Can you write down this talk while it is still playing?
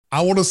I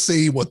want to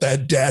see what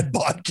that dad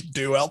bod can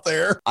do out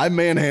there. I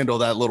manhandle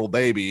that little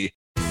baby.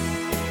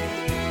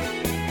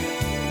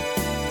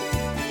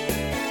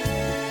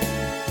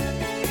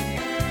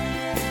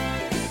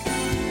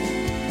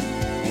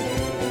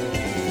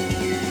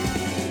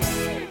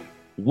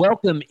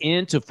 Welcome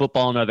into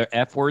Football and Other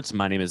F Words.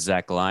 My name is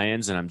Zach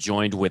Lyons, and I'm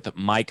joined with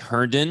Mike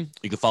Herndon.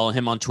 You can follow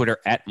him on Twitter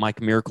at Mike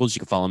Miracles.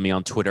 You can follow me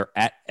on Twitter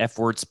at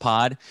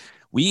FWordsPod.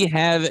 We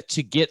have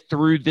to get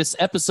through this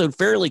episode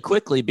fairly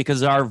quickly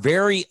because our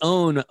very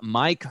own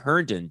Mike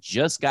Herndon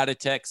just got a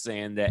text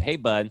saying that, hey,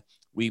 bud,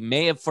 we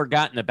may have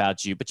forgotten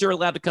about you, but you're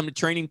allowed to come to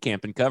training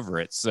camp and cover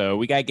it. So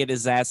we got to get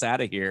his ass out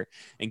of here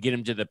and get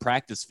him to the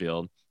practice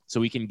field so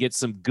we can get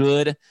some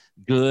good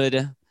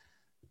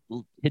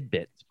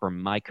tidbits from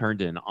Mike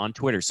Herndon on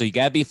Twitter. So you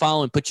got to be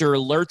following. Put your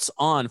alerts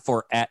on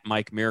for at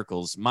Mike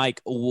Miracles.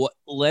 Mike, we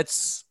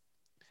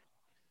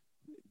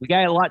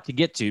got a lot to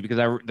get to because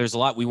there's a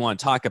lot we want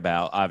to talk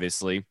about,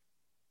 obviously.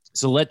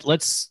 So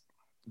let's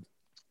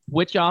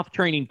switch off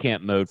training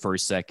camp mode for a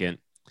second.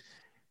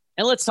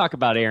 And let's talk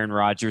about Aaron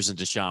Rodgers and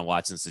Deshaun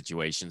Watson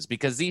situations,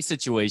 because these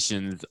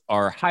situations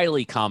are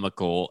highly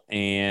comical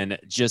and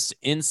just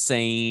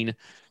insane.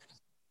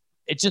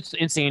 It's just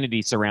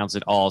insanity surrounds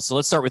it all. So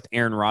let's start with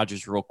Aaron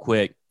Rodgers real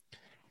quick.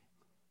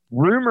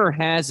 Rumor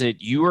has it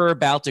you are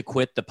about to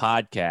quit the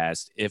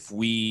podcast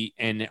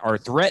and are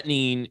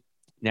threatening.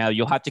 Now,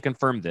 you'll have to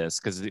confirm this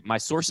because my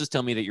sources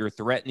tell me that you're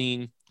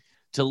threatening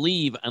to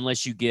leave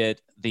unless you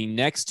get the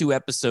next 2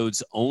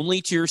 episodes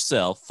only to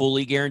yourself,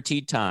 fully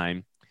guaranteed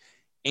time,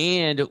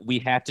 and we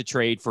have to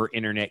trade for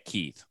Internet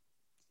Keith.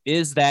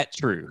 Is that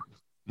true?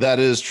 That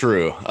is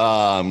true.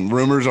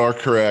 Rumors are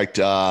correct.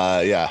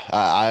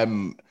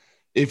 I'm.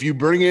 If you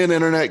bring in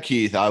Internet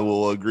Keith, I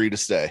will agree to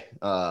stay.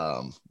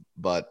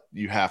 But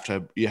you have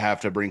to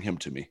bring him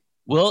to me.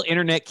 Will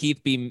Internet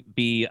Keith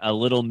be a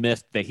little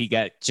miffed that he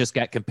just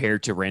got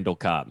compared to Randall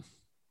Cobb?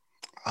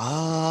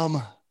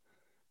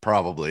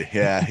 Probably.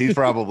 Yeah, he's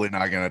probably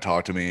not going to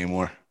talk to me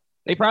anymore.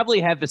 They probably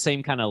have the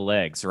same kind of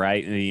legs,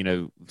 right? You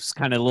know, it's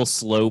kind of a little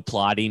slow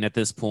plodding at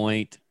this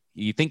point.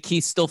 You think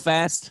Keith's still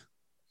fast?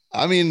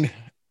 I mean,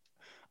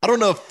 I don't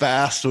know if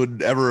fast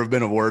would ever have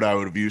been a word I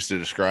would have used to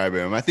describe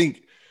him. I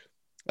think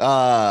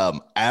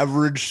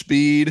average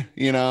speed,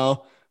 you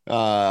know.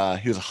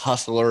 He was a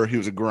hustler. He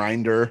was a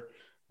grinder,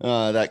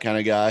 that kind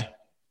of guy.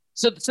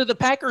 So the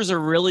Packers are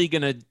really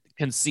going to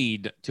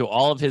concede to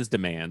all of his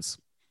demands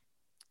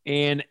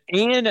and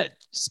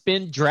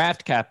spend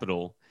draft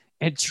capital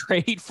and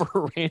trade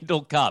for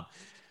Randall Cobb.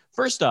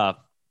 First off,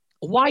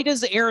 why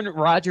does Aaron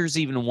Rodgers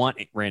even want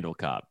Randall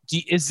Cobb?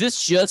 Is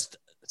this just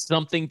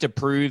something to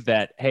prove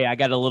that, hey, I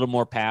got a little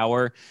more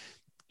power?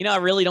 You know, I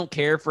really don't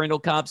care if Randall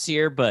Cobb's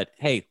here, but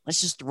hey,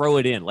 let's just throw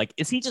it in. Like,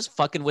 is he just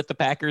fucking with the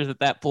Packers at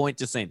that point,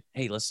 just saying,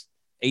 hey, let's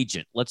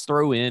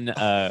throw in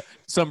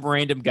some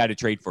random guy to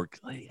trade for.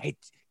 Hey,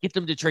 get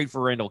them to trade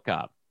for Randall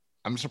Cobb.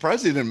 I'm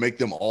surprised they didn't make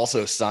them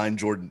also sign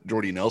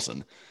Jordy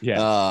Nelson.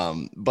 Yeah.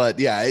 But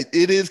yeah,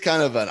 it is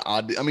kind of an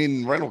odd. I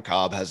mean, Randall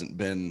Cobb hasn't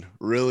been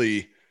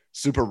really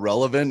super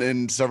relevant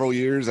in several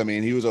years. I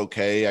mean, he was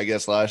okay, I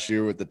guess, last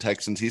year with the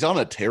Texans. He's on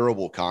a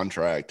terrible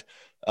contract.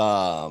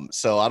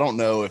 So I don't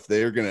know if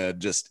they're going to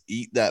just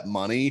eat that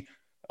money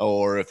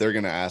or if they're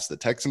going to ask the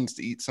Texans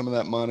to eat some of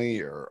that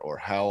money or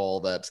how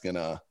all that's going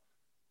to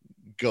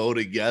go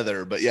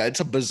together. But yeah, it's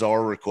a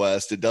bizarre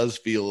request. It does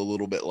feel a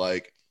little bit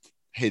like,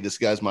 hey, this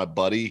guy's my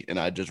buddy and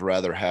I'd just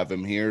rather have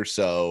him here.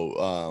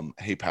 So,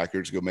 hey,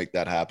 Packers, go make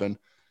that happen.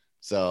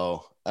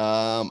 So,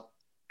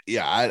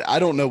 yeah, I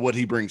don't know what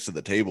he brings to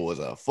the table as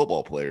a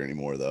football player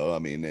anymore, though. I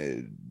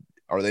mean,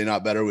 are they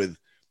not better with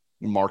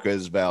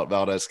Marquez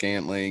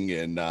Valdes-Scantling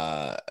and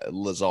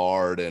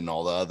Lazard and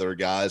all the other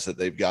guys that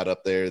they've got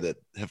up there that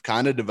have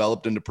kind of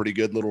developed into pretty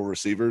good little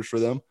receivers for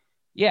them?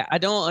 Yeah, I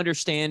don't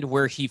understand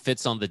where he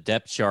fits on the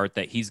depth chart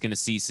that he's going to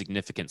see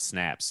significant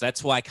snaps.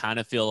 That's why I kind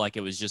of feel like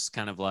it was just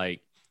kind of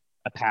like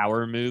a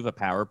power move, a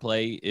power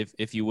play,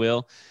 if you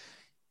will.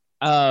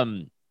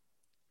 I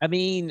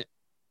mean,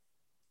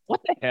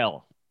 what the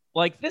hell?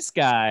 Like, this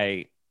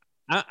guy,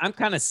 I'm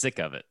kind of sick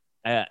of it.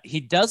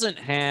 He doesn't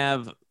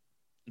have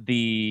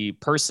the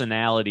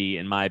personality,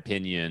 in my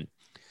opinion,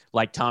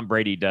 like Tom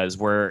Brady does,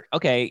 where,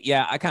 okay,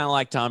 yeah, I kind of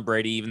like Tom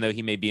Brady, even though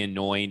he may be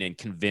annoying and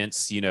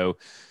convince, you know,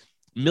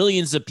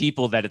 millions of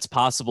people that it's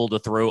possible to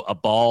throw a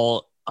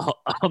ball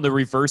on the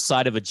reverse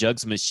side of a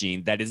jugs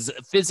machine that is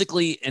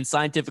physically and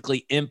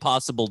scientifically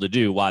impossible to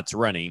do while it's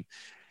running.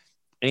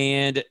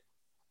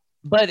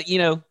 But, you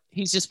know,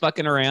 he's just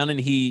fucking around and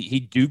he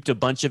duped a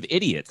bunch of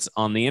idiots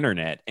on the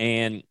internet.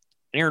 And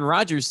Aaron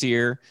Rodgers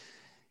here,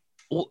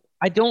 well,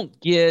 I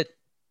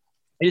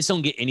just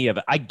don't get any of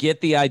it. I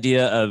get the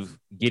idea of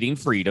getting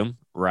freedom,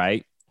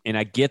 right? And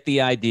I get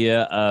the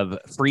idea of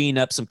freeing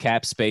up some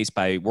cap space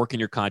by working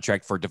your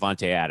contract for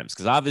Davante Adams,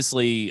 because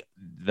obviously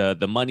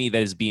the money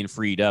that is being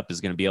freed up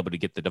is going to be able to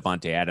get the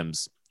Davante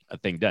Adams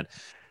thing done.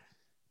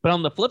 But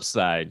on the flip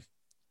side,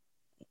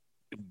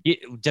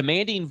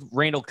 demanding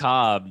Randall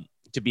Cobb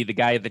to be the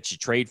guy that you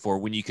trade for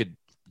when you could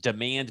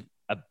demand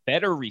a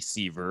better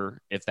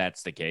receiver if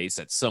that's the case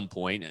at some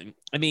point. And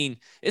I mean,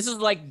 this is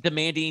like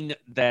demanding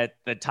that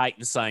the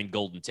Titans sign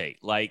Golden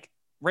Tate. Like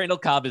Randall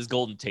Cobb is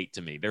Golden Tate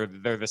to me. They're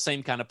the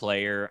same kind of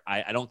player.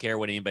 I don't care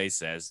what anybody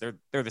says.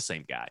 They're the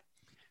same guy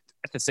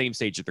at the same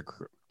stage of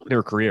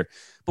their career.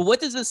 But what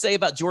does this say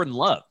about Jordan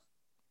Love?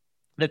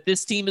 That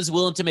this team is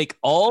willing to make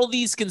all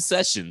these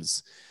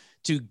concessions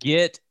to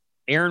get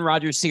Aaron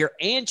Rodgers here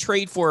and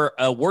trade for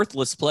a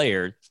worthless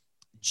player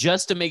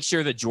just to make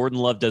sure that Jordan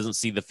Love doesn't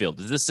see the field.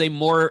 Does this say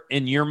more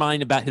in your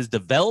mind about his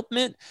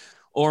development,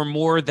 or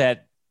more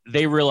that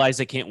they realize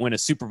they can't win a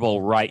Super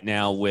Bowl right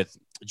now with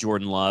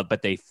Jordan Love,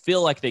 but they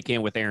feel like they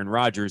can with Aaron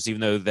Rodgers,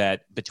 even though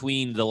that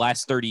between the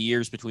last 30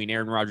 years between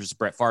Aaron Rodgers and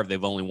Brett Favre,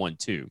 they've only won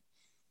 2?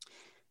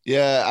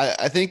 Yeah,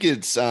 I think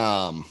it's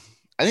a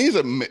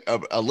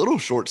little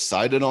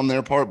short-sighted on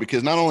their part,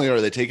 because not only are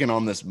they taking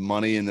on this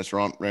money in this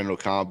Randall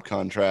Cobb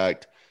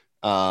contract,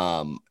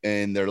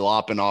 and they're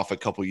lopping off a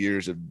couple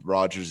years of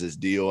Rodgers'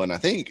 deal. And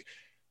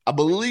I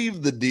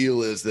believe the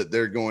deal is that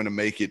they're going to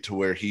make it to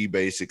where he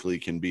basically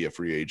can be a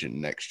free agent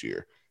next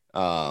year.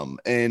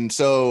 And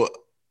so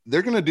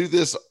they're going to do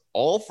this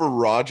all for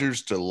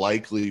Rodgers to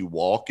likely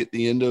walk at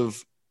the end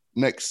of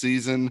next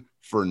season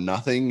for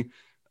nothing.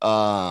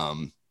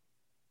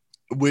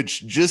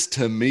 Which just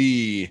to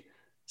me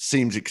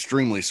seems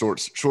extremely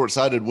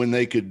short-sighted when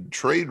they could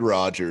trade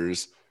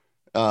Rodgers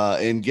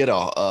and get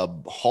a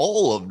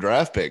haul of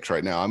draft picks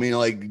right now. I mean,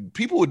 like,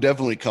 people would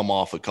definitely come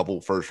off a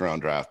couple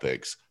first-round draft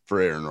picks for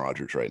Aaron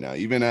Rodgers right now,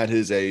 even at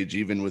his age,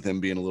 even with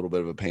him being a little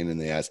bit of a pain in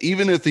the ass,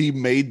 even if he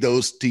made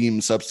those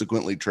teams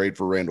subsequently trade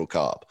for Randall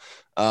Cobb.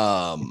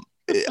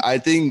 I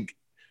think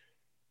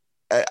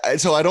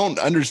so I don't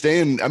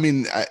understand. I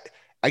mean,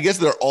 I guess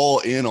they're all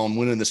in on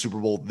winning the Super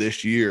Bowl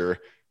this year,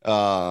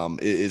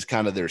 is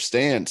kind of their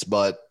stance.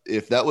 But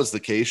if that was the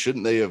case,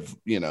 shouldn't they have,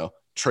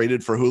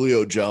 traded for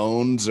Julio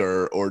Jones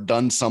or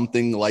done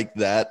something like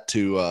that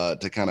to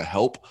kind of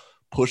help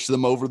push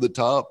them over the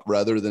top,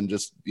 rather than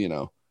just,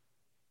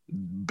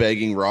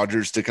 begging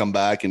Rodgers to come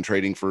back and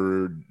trading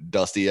for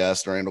dusty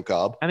ass Randall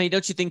Cobb? I mean,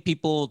 don't you think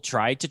people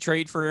tried to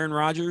trade for Aaron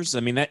Rodgers?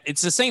 I mean,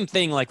 it's the same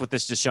thing like with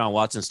this Deshaun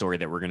Watson story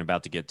that we're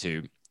about to get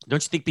to.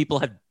 Don't you think people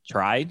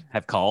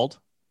have called?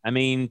 I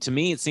mean, to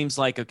me, it seems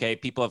like, okay,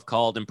 people have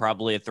called and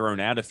probably have thrown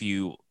out a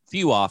few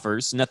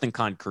offers, nothing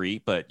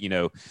concrete, but,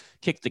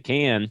 kick the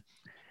can.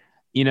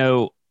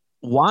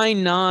 Why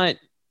not?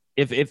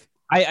 If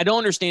I don't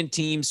understand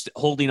teams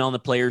holding on the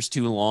players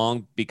too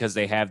long because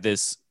they have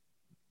this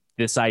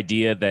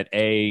idea that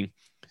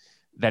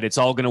it's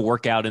all going to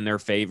work out in their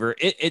favor.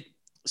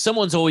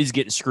 Someone's always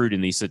getting screwed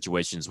in these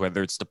situations,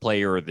 whether it's the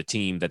player or the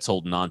team that's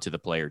holding on to the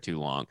player too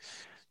long.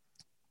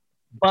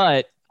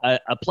 But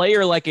a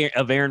player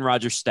of Aaron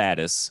Rodgers'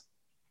 status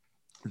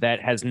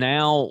that has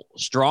now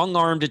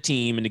strong-armed a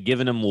team into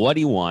giving him what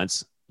he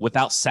wants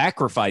without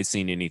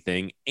sacrificing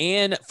anything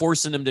and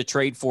forcing him to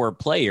trade for a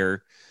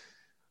player.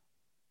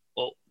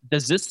 Well,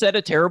 does this set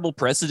a terrible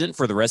precedent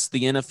for the rest of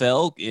the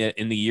NFL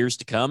in the years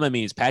to come? I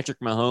mean, is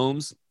Patrick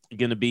Mahomes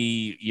going to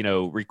be,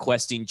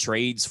 requesting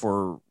trades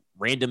for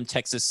random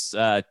Texas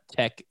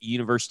Tech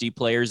University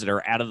players that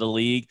are out of the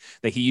league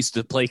that he used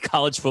to play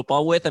college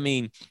football with? I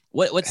mean,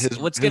 what's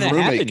going to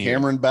happen here?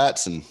 Cameron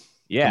Batson.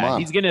 Yeah,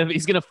 he's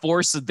gonna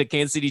force the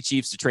Kansas City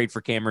Chiefs to trade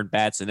for Cameron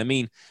Batson. I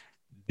mean,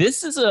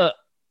 this is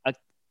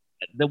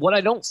what I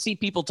don't see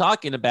people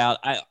talking about.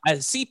 I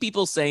see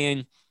people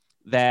saying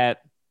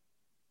that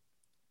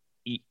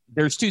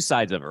there's two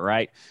sides of it,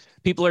 right?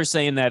 People are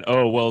saying that,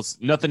 oh, well,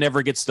 nothing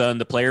ever gets done.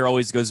 The player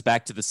always goes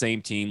back to the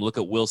same team. Look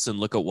at Wilson,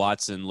 look at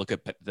Watson, look at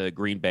the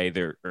Green Bay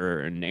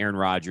and Aaron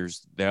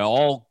Rodgers. They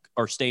all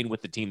are staying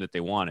with the team that they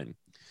wanted.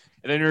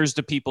 And then there's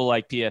the people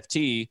like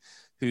PFT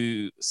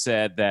who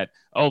said that,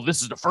 oh,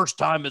 this is the first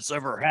time it's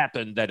ever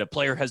happened that a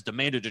player has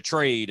demanded a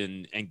trade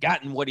and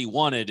gotten what he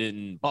wanted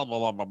and blah, blah,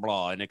 blah, blah,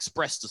 blah, and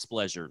expressed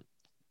displeasure.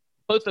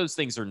 Both those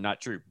things are not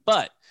true.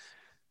 But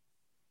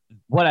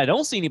what I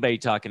don't see anybody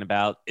talking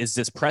about is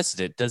this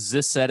precedent. Does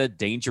this set a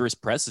dangerous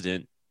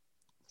precedent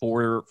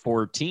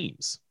for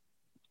teams?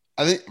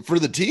 I think for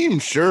the team,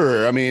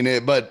 sure. I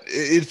mean, but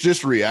it's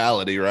just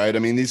reality, right? I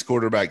mean, these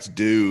quarterbacks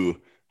do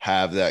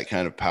have that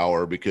kind of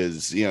power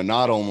because,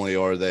 not only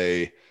are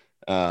they,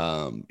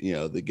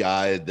 the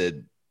guy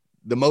that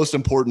the most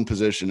important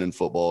position in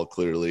football,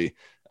 clearly,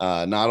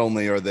 not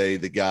only are they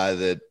the guy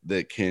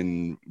that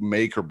can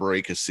make or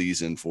break a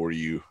season for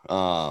you,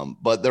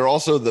 but they're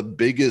also the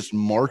biggest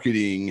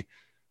marketing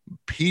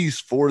piece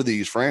for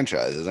these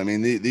franchises. I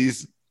mean,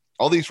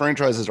 all these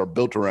franchises are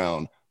built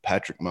around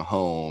Patrick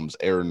Mahomes,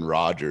 Aaron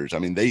Rodgers. I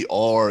mean, they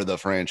are the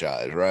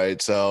franchise,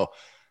 right? So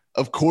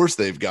of course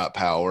they've got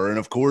power. And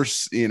of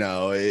course,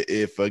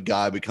 if a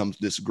guy becomes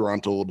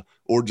disgruntled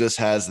or just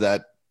has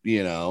that,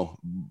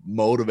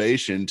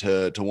 motivation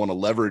to want to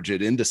leverage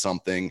it into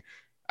something,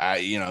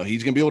 he's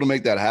going to be able to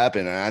make that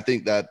happen. And I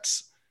think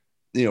that's,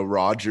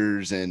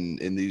 Rodgers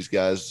and these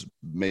guys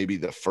maybe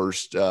the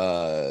first,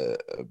 they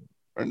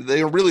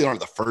really aren't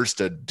the first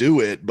to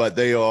do it, but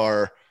they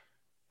are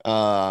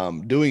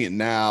doing it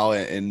now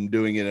and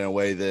doing it in a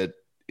way that,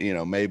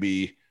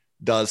 maybe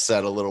does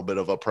set a little bit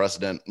of a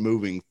precedent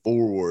moving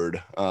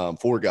forward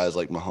for guys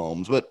like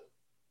Mahomes. But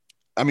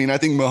I mean, I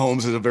think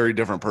Mahomes is a very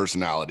different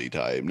personality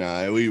type.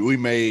 Now we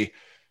may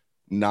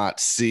not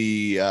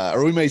see,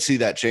 or we may see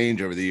that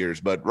change over the years,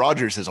 but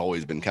Rodgers has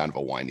always been kind of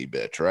a whiny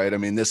bitch, right? I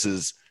mean, this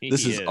is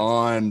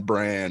on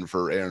brand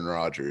for Aaron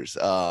Rodgers.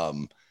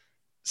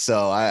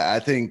 So I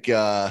think,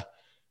 it'll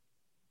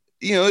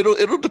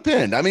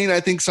depend. I mean, I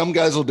think some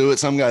guys will do it,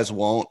 some guys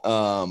won't.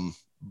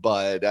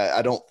 But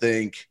I don't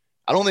think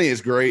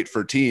it's great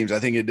for teams. I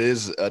think it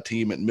is a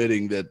team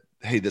admitting that,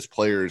 hey, this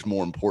player is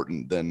more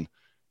important than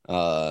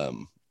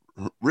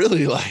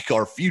really like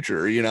our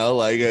future,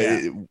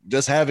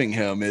 just having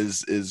him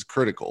is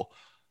critical.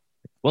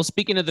 Well,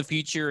 speaking of the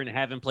future and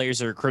having players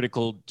that are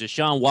critical,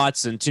 Deshaun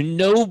Watson, to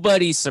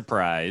nobody's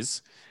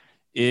surprise,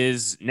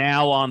 is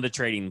now on the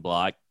trading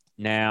block.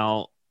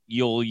 Now,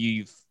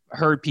 you've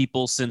heard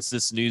people since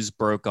this news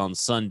broke on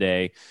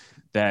Sunday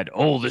that,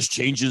 this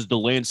changes the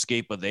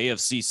landscape of the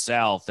AFC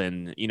South.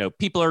 And,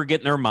 people are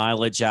getting their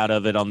mileage out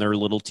of it on their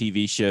little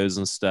TV shows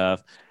and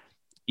stuff.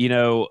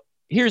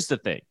 Here's the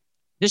thing.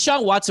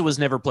 Deshaun Watson was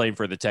never playing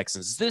for the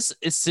Texans. This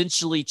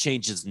essentially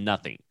changes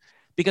nothing,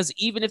 because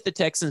even if the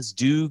Texans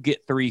do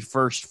get 3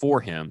 first for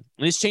him,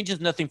 this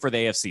changes nothing for the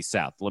AFC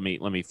South. Let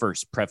me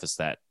first preface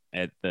that.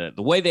 At the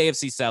way the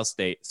AFC South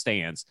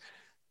stands,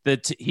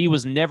 that he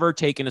was never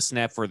taking a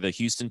snap for the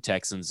Houston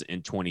Texans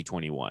in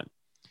 2021.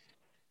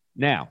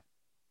 Now,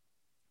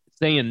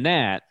 saying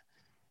that,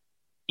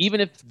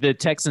 even if the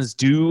Texans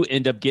do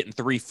end up getting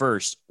 3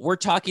 first, we're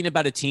talking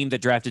about a team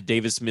that drafted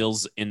Davis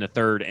Mills in the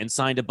 3rd and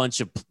signed a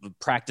bunch of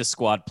practice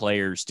squad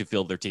players to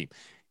fill their team.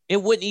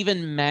 It wouldn't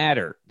even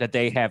matter that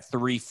they have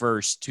 3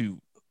 first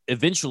to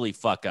eventually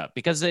fuck up,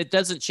 because it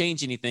doesn't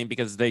change anything,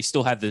 because they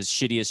still have the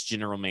shittiest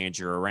general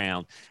manager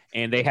around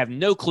and they have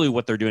no clue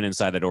what they're doing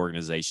inside that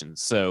organization.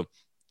 So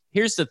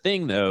here's the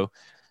thing, though.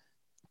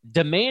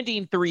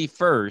 Demanding 3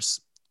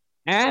 first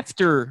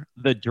after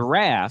the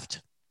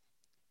draft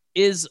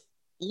is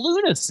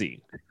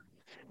lunacy.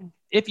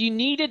 If you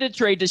needed to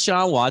trade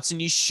Deshaun Watson,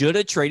 you should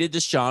have traded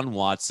Deshaun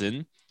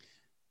Watson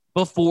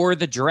before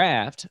the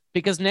draft,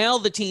 because now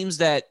the teams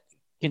that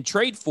can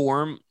trade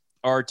for him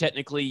are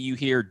technically, you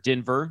hear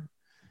Denver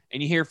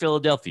and you hear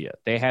Philadelphia.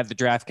 They have the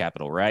draft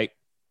capital, right?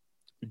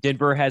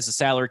 Denver has the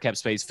salary cap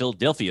space.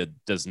 Philadelphia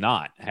does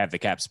not have the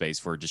cap space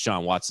for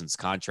Deshaun Watson's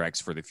contracts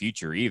for the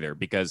future either,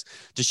 because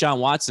Deshaun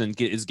Watson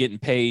is getting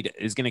paid,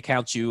 is going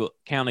to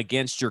count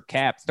against your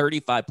cap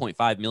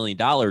 $35.5 million in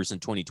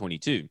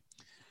 2022.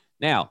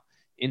 Now,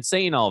 in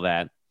saying all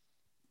that,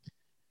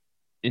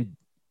 and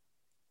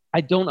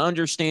I don't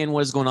understand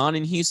what is going on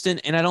in Houston,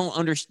 and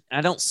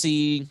I don't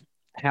see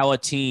how a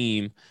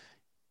team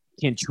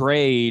can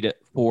trade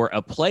for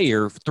a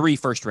player 3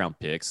 first-round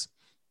picks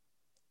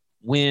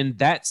when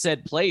that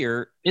said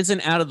player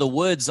isn't out of the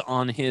woods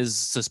on his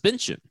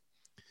suspension.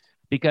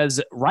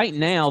 Because right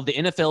now, the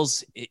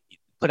NFL's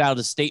put out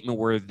a statement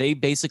where they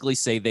basically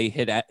say they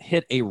hit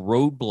a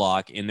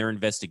roadblock in their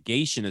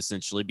investigation,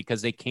 essentially,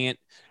 because they can't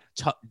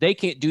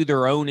do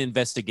their own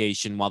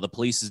investigation while the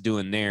police is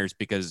doing theirs,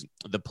 because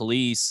the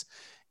police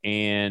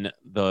and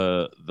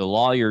the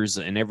lawyers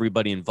and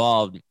everybody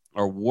involved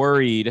are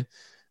worried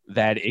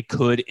that it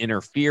could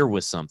interfere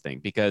with something,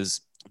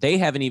 because they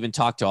haven't even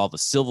talked to all the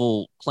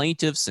civil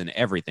plaintiffs and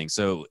everything.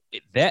 So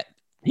that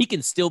he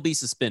can still be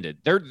suspended.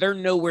 They're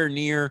nowhere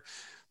near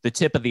the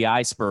tip of the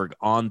iceberg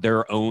on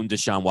their own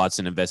Deshaun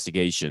Watson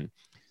investigation.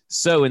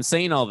 So in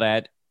saying all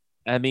that,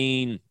 I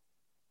mean,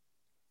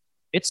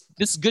 this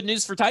is good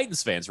news for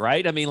Titans fans,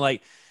 right? I mean,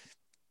 like,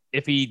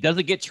 if he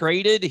doesn't get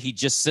traded, he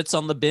just sits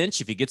on the bench.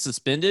 If he gets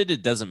suspended,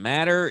 it doesn't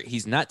matter.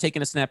 He's not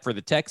taking a snap for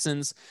the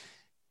Texans.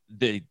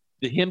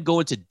 Him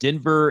going to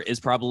Denver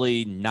is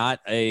probably not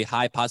a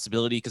high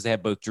possibility, because they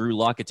have both Drew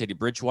Lock and Teddy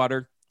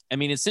Bridgewater. I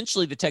mean,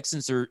 essentially, the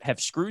Texans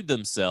have screwed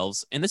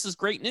themselves, and this is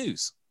great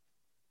news.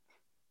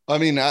 I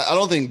mean, I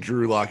don't think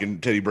Drew Lock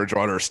and Teddy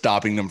Bridgewater are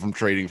stopping them from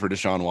trading for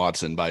Deshaun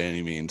Watson by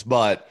any means,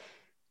 but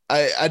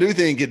I do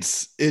think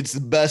it's the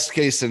best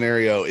case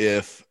scenario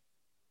if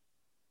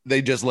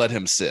they just let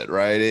him sit,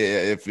 right?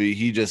 If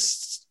he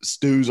just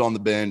stews on the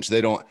bench,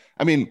 they don't.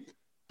 I mean,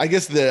 I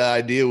guess the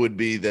idea would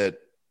be that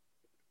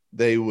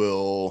they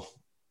will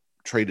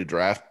trade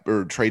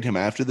him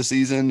after the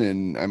season.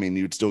 And I mean,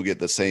 you'd still get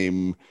the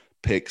same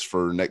picks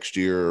for next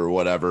year or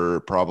whatever,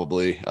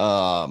 probably.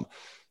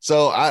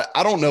 So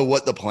I don't know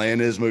what the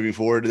plan is moving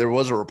forward. There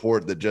was a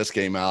report that just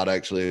came out,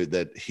 actually,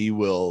 that he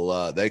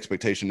will, the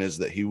expectation is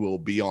that he will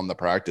be on the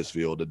practice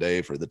field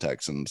today for the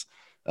Texans,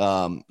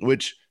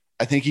 which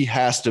I think he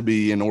has to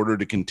be in order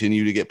to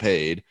continue to get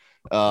paid.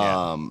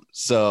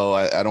 So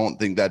I don't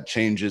think that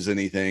changes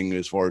anything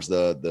as far as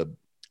the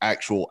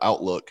actual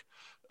outlook.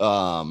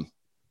 But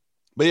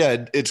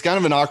yeah, it's kind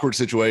of an awkward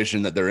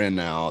situation that they're in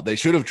now. They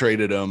should have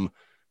traded him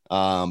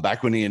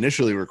back when he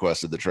initially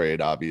requested the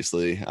trade,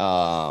 obviously.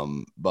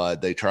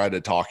 But they tried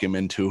to talk him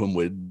into him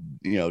with,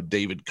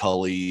 David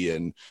Culley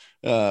and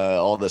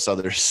all this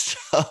other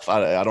stuff.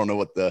 I don't know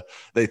what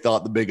they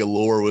thought the big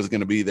allure was going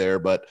to be there,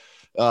 but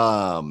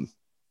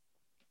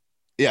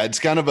Yeah, it's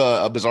kind of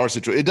a bizarre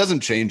situation. It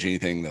doesn't change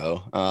anything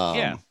though.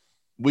 Yeah.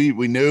 We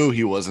knew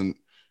he wasn't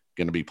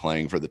going to be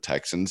playing for the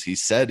Texans. He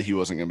said he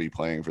wasn't going to be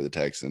playing for the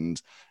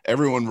Texans.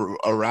 Everyone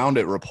around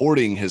it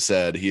reporting has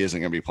said he isn't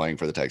going to be playing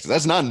for the Texans.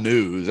 That's not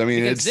news. I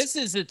mean, because this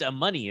isn't a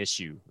money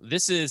issue.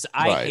 This is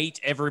I hate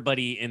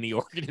everybody in the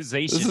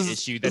organization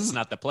issue. That's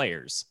not the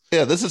players.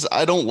 Yeah,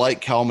 I don't like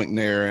Cal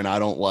McNair and I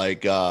don't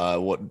like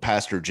what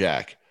Pastor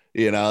Jack.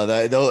 You know,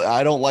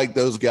 I don't like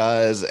those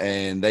guys,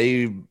 and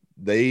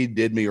they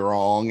did me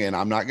wrong, and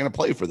I'm not going to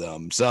play for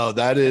them. So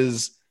that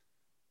is.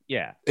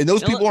 Yeah. And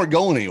those people aren't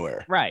going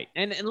anywhere. Right.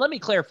 And let me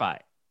clarify.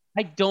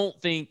 I don't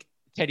think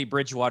Teddy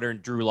Bridgewater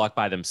and Drew Lock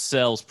by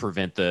themselves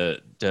prevent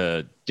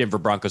the Denver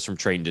Broncos from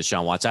trading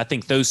Deshaun Watson. I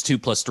think those 2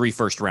 + 3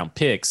 first-round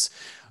picks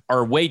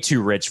are way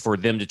too rich for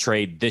them to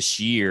trade this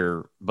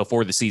year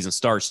before the season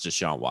starts to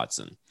Deshaun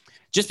Watson.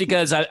 Just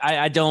because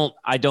I don't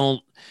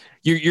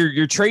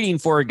you're trading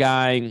for a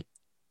guy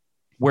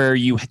where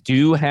you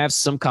do have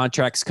some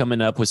contracts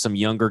coming up with some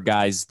younger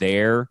guys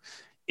there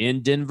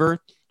in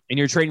Denver. And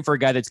you're trading for a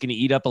guy that's going to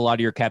eat up a lot of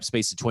your cap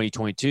space in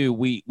 2022.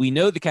 We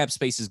know the cap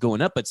space is going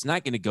up, but it's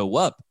not going to go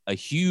up a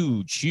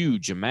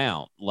huge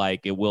amount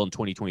like it will in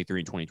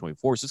 2023 and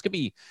 2024. So it's going to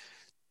be,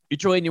 you're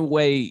trading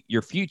away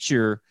your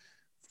future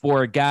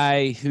for a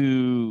guy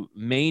who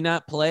may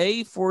not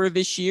play for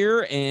this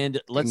year.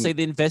 And let's say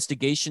the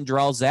investigation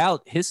draws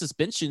out his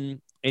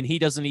suspension and he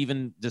doesn't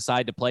even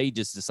decide to play, he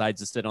just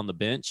decides to sit on the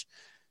bench.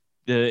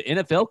 The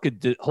NFL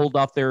could hold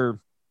off their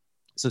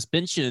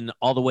suspension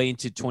all the way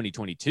into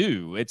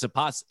 2022. It's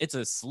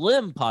a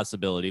slim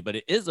possibility, but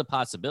it is a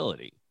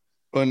possibility.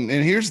 And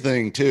here's the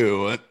thing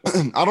too.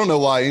 I don't know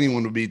why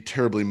anyone would be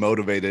terribly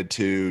motivated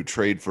to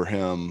trade for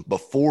him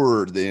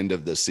before the end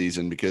of this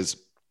season, because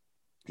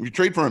if you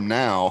trade for him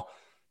now,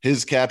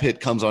 his cap hit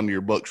comes onto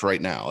your books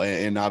right now.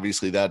 And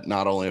obviously that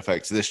not only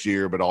affects this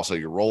year, but also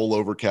your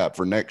rollover cap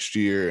for next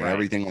year and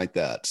everything like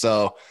that.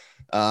 So,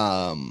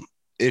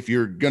 if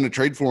you're going to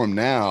trade for him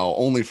now,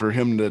 only for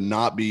him to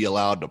not be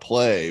allowed to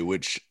play,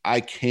 which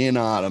I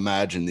cannot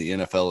imagine the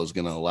NFL is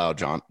going to allow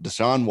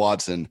Deshaun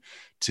Watson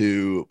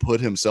to put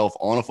himself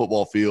on a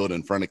football field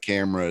in front of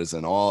cameras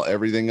and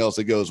everything else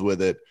that goes with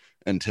it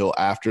until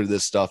after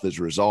this stuff is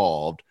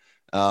resolved,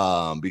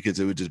 because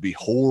it would just be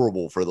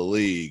horrible for the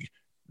league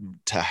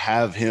to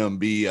have him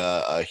be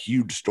a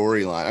huge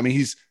storyline. I mean,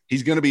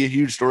 he's going to be a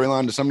huge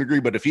storyline to some degree,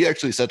 but if he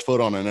actually sets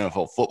foot on an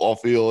NFL football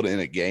field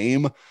in a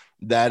game,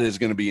 that is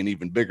going to be an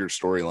even bigger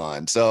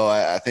storyline. So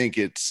I think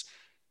it's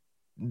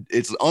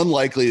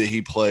unlikely that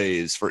he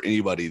plays for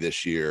anybody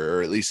this year,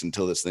 or at least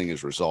until this thing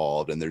is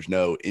resolved. And there's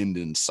no end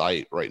in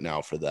sight right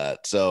now for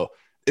that. So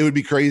it would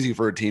be crazy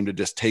for a team to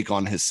just take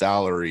on his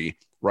salary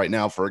right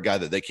now for a guy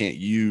that they can't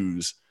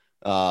use,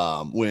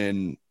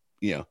 when,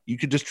 you know, you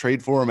could just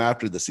trade for him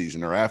after the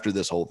season or after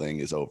this whole thing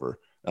is over.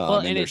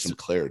 And there's some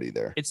clarity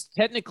there. It's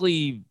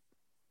technically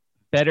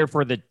better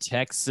for the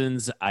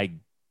Texans, I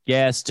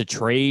guess, to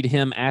trade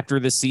him after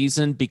the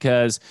season,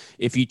 because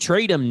if you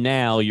trade him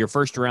now, your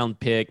first round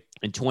pick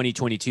in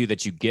 2022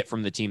 that you get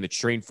from the team that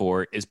you're trading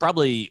for is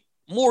probably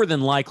more than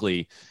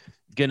likely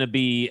going to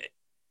be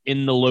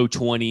in the low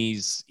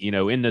 20s, you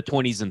know, in the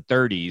 20s and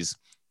 30s,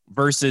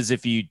 versus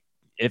if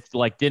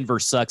like Denver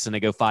sucks and they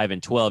go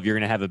 5-12, you're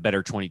going to have a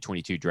better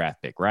 2022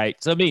 draft pick, right?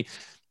 So I mean,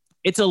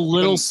 it's a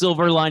little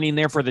silver lining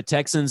there for the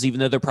Texans,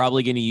 even though they're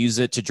probably going to use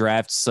it to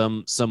draft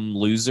some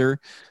loser,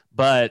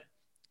 but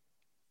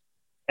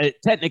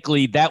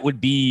technically that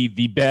would be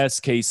the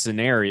best case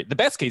scenario. The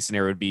best case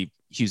scenario would be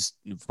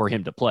for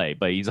him to play,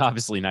 but he's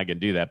obviously not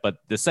going to do that. But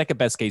the second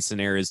best case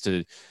scenario is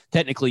to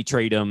technically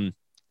trade him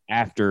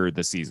after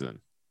the season.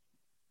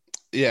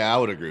 Yeah, I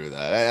would agree with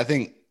that. I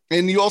think,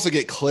 and you also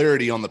get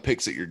clarity on the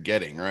picks that you're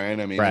getting, right?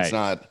 I mean, It's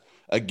not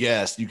a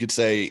guess. You could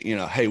say, you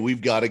know, hey,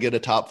 we've got to get a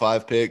top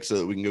 5 pick so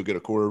that we can go get a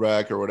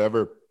quarterback or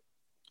whatever.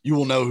 You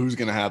will know who's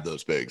going to have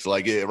those picks.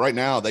 Like right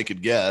now they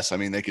could guess. I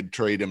mean, they could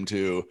trade him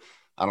to,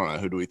 I don't know,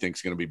 who do we think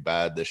is going to be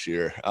bad this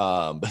year?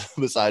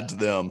 Besides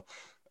them.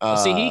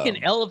 See, he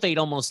can elevate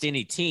almost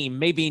any team,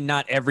 maybe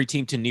not every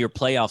team to near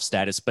playoff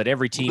status, but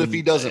every team. If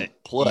he doesn't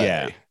play.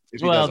 Yeah.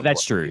 Well,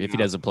 that's true. If he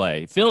doesn't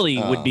play, Philly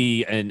would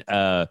be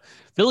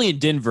Philly and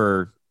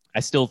Denver. I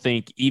still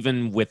think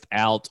even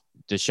without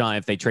Deshaun,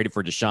 if they traded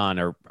for Deshaun,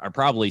 are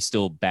probably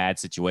still bad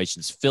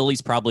situations.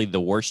 Philly's probably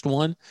the worst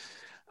one.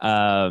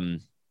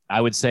 I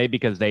would say,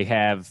 because they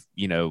have,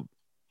 you know,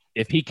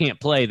 if he can't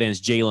play, then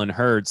it's Jalen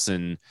Hurts.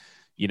 And,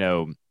 you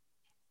know,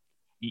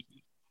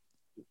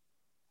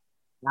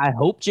 I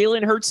hope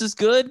Jalen Hurts is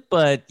good,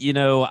 but, you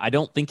know, I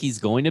don't think he's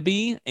going to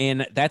be.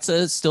 And that's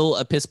still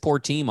a piss poor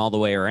team all the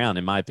way around,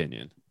 in my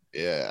opinion.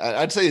 Yeah,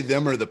 I'd say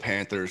them or the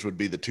Panthers would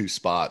be the two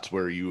spots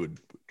where you would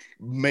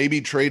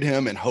maybe trade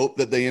him and hope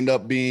that they end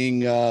up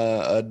being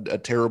a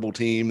terrible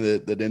team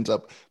that ends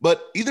up.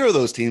 But either of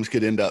those teams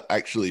could end up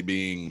actually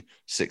being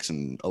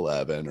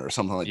 6-11 or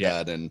something like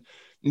that. And,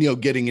 you know,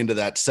 getting into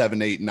that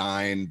 7, 8,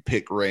 9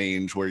 pick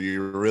range where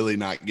you're really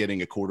not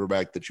getting a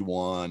quarterback that you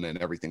want and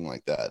everything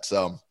like that.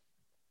 So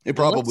it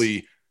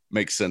probably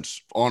makes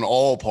sense on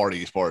all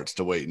parties' parts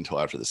to wait until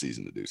after the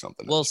season to do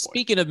something. Well,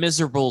 speaking of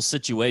miserable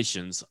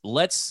situations,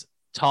 let's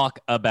talk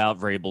about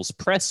Vrabel's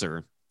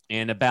presser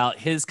and about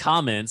his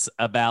comments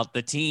about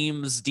the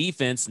team's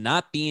defense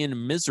not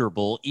being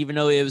miserable, even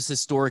though it was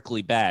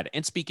historically bad.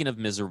 And speaking of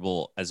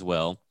miserable as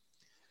well,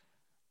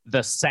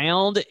 the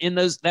sound in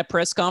that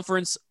press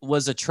conference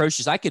was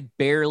atrocious. I could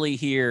barely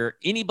hear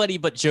anybody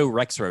but Joe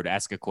Rexrode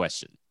ask a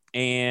question.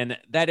 And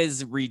that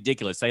is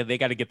ridiculous. They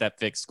got to get that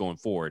fixed going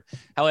forward.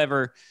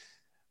 However,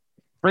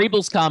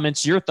 Vrabel's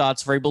comments, your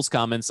thoughts, Vrabel's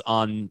comments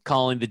on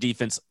calling the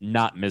defense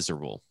not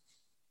miserable.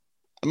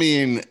 I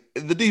mean,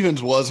 the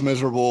defense was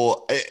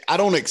miserable. I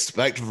don't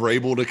expect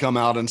Vrabel to come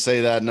out and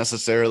say that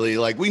necessarily.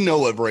 Like, we know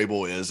what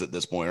Vrabel is at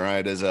this point,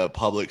 right? As a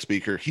public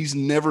speaker, he's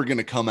never going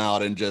to come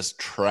out and just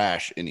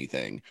trash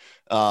anything,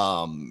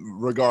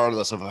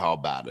 regardless of how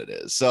bad it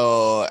is.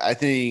 So I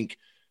think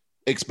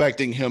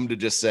expecting him to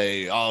just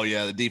say, oh,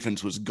 yeah, the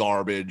defense was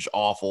garbage,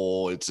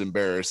 awful, it's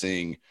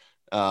embarrassing.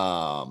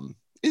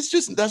 That's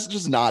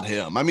just not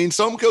him. I mean,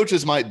 some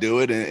coaches might do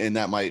it, and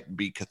that might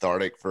be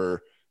cathartic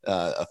for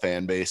a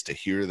fan base to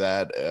hear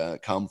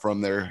that come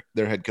from their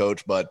head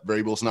coach. But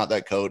Vrabel's not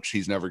that coach.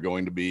 He's never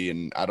going to be,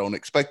 and I don't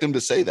expect him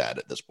to say that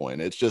at this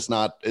point. It's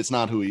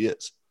not who he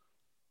is.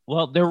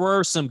 Well, there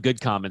were some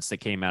good comments that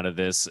came out of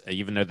this,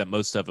 even though that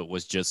most of it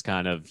was just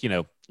kind of,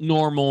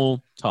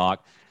 normal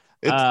talk.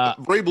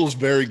 Vrabel's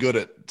very good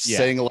at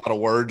saying a lot of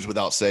words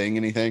without saying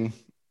anything.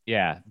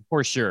 Yeah,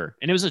 for sure.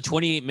 And it was a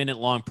 28-minute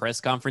long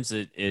press conference.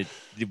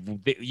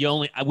 We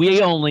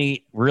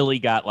only really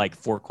got like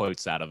 4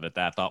 quotes out of it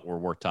that I thought were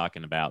worth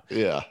talking about.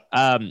 Yeah.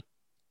 Do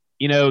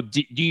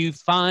you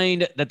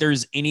find that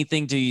there's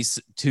anything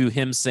to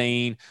him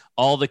saying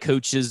all the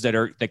coaches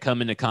that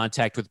come into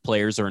contact with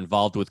players or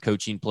involved with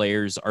coaching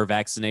players are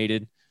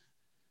vaccinated?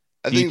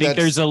 Do you think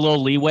there's a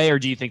little leeway, or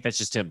do you think that's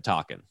just him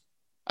talking?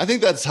 I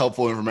think that's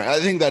helpful information. I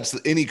think that's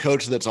any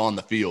coach that's on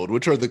the field,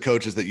 which are the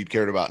coaches that you'd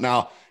cared about.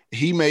 Now,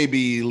 he may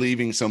be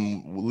leaving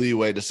some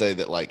leeway to say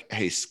that, like,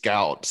 hey,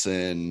 scouts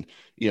and,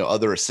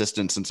 other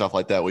assistants and stuff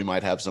like that, we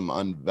might have some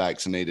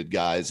unvaccinated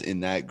guys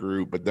in that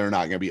group, but they're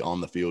not going to be on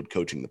the field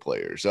coaching the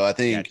players. So I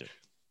think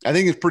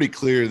it's pretty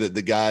clear that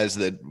the guys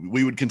that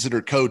we would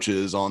consider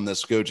coaches on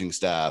this coaching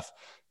staff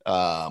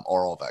are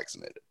all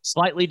vaccinated.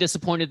 Slightly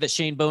disappointed that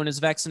Shane Bowen is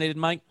vaccinated,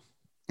 Mike.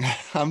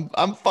 I'm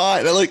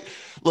fine.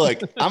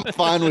 Look, I'm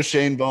fine with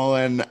Shane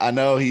Bowen. I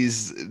know he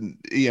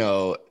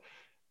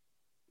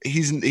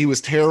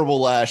was terrible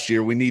last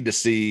year. We need to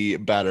see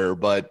better,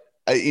 but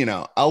I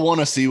want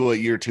to see what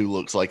year 2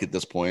 looks like at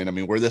this point. I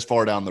mean, we're this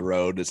far down the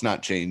road. It's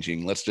not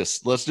changing. Let's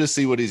just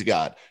see what he's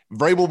got.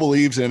 Vrabel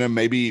believes in him.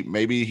 Maybe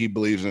he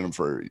believes in him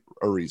for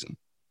a reason.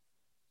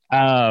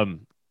 I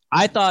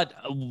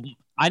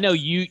know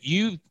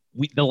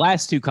the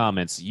last 2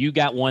 comments, you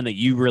got one that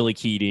you really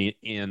keyed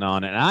in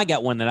on, and I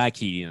got one that I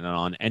keyed in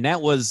on, and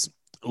that was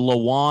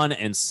Lewan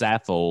and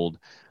Saffold.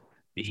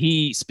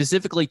 He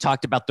specifically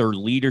talked about their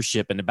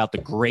leadership and about the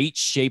great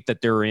shape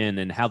that they're in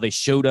and how they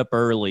showed up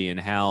early and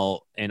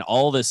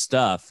all this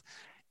stuff.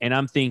 And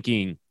I'm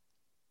thinking,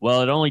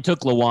 well, it only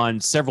took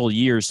Lewan several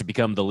years to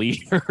become the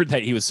leader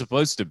that he was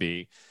supposed to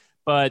be.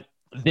 But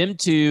them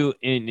two,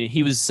 and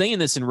he was saying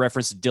this in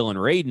reference to Dylan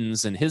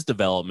Radins and his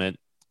development,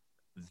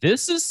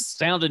 this is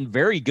sounding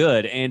very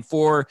good. And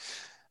for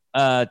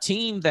a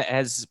team that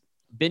has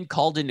been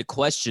called into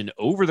question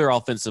over their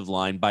offensive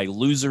line by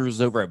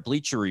losers over at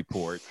Bleacher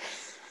Report,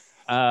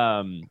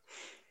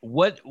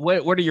 what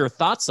are your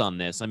thoughts on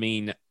this? I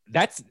mean,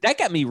 that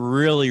got me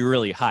really,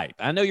 really hype.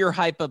 I know you're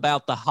hype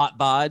about the hot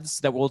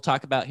bods that we'll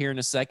talk about here in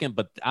a second,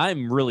 but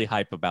I'm really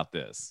hype about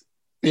this.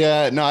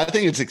 Yeah, no, I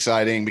think it's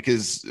exciting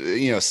because,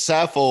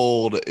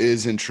 Saffold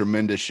is in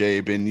tremendous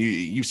shape, and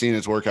you've seen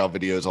his workout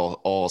videos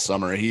all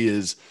summer. He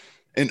is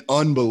an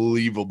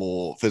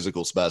unbelievable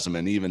physical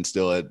specimen, even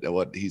still at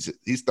what he's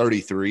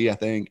 33, I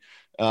think.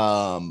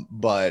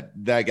 But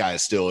that guy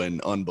is still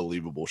in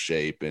unbelievable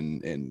shape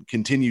and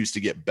continues to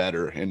get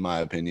better, in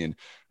my opinion.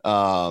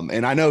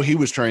 And I know he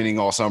was training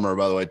all summer,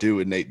 by the way, too,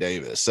 with Nate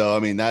Davis. So, I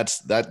mean,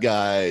 that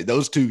guy,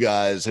 those 2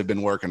 guys have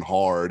been working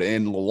hard.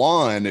 And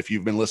Lewan, if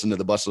you've been listening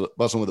to the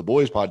Bussin' with the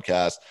Boys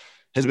podcast,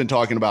 has been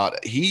talking about,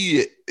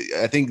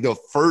 I think the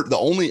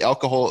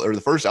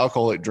first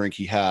alcoholic drink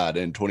he had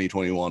in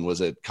 2021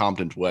 was at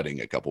Compton's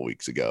wedding a couple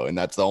weeks ago. And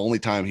that's the only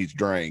time he's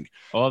drank.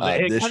 Oh,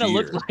 it kind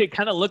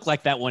of looked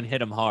like that one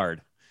hit him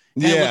hard.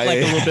 A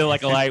little bit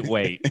like a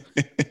lightweight.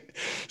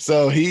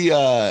 So he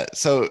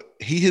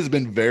has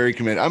been very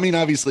committed. I mean,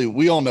 obviously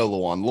we all know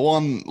Lewan.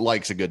 Lewan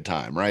likes a good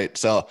time, right?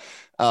 So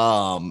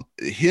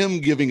him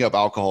giving up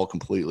alcohol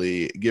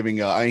completely,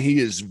 he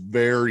is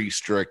very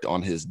strict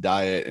on his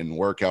diet and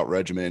workout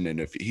regimen. And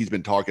if he's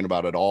been talking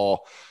about it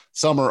all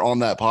summer on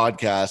that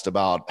podcast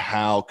about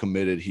how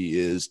committed he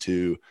is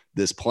to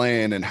this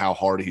plan and how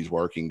hard he's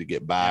working to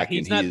get back.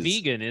 He's not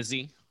vegan, is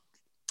he?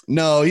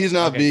 No, he's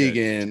not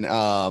vegan.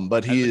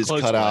 But he is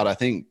cut out, I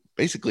think,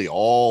 basically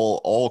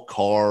all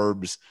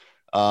carbs.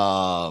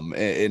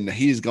 And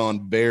he's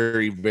gone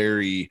very,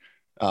 very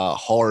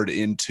hard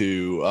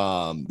into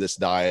this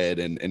diet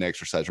and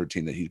exercise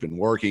routine that he's been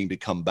working to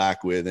come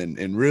back with,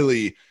 and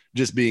really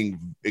just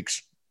being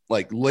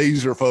like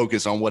laser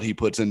focused on what he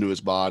puts into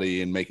his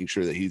body and making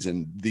sure that he's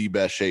in the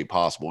best shape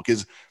possible.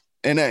 Because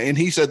and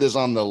he said this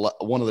on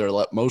one of their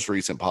most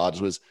recent pods,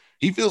 was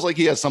he feels like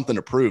he has something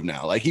to prove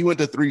now. Like he went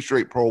to 3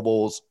 straight Pro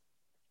Bowls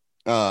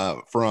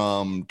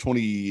from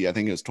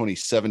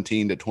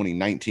 2017 to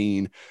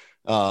 2019.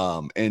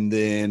 And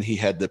then he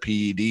had the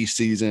PED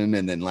season.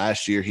 And then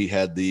last year he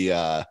had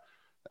the,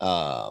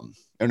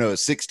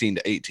 16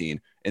 to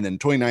 18. And then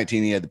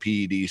 2019, he had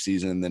the PED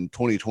season. And then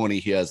 2020,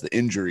 he has the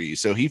injury.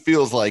 So he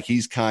feels like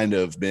he's kind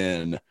of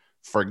been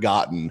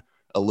forgotten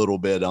a little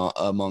bit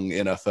among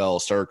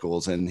NFL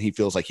circles. And he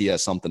feels like he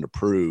has something to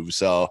prove.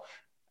 So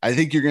I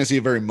think you're going to see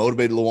a very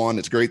motivated Lewan.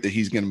 It's great that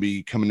he's going to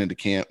be coming into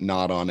camp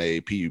not on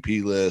a PUP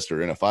list or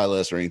NFI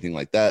list or anything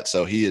like that.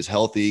 So he is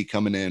healthy,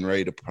 coming in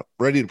ready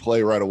to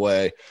play right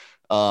away.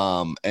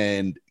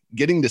 And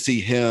getting to see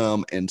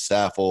him and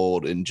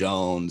Saffold and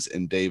Jones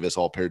and Davis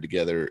all paired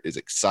together is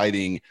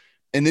exciting.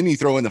 And then you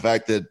throw in the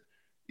fact that,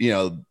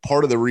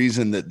 part of the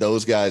reason that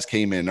those guys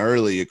came in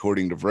early,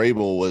 according to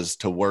Vrabel, was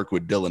to work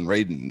with Dylan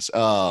Radins.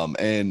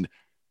 And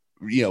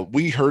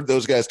we heard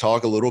those guys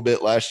talk a little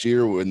bit last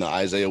year when the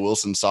Isaiah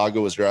Wilson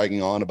saga was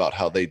dragging on about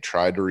how they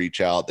tried to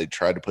reach out. They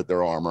tried to put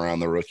their arm around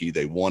the rookie.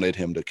 They wanted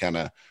him to kind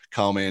of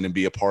come in and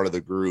be a part of the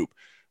group.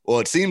 Well,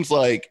 it seems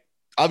like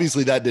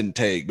obviously that didn't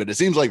take, but it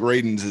seems like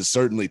Radins is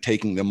certainly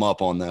taking them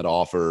up on that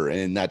offer,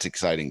 and that's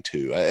exciting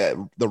too.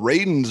 The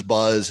Radins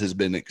buzz has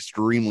been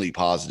extremely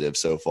positive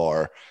so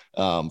far,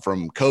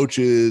 from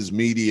coaches,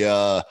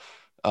 media,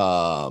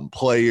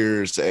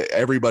 players,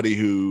 everybody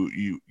who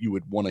you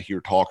would want to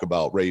hear talk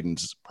about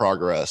Radins'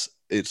 progress.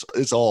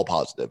 It's all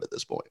positive at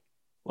this point.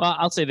 Well,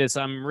 I'll say this.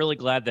 I'm really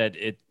glad that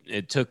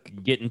it took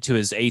getting to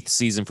his 8th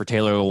season for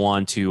Taylor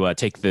Lewan to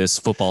take this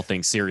football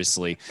thing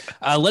seriously.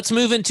 Let's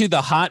move into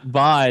the hot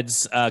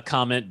bods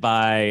comment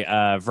by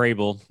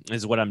Vrabel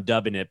is what I'm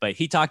dubbing it. But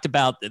he talked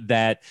about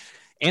that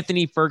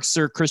Anthony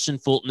Firkser, Christian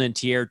Fulton, and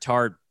Teair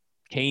Tart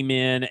came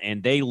in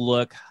and they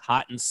look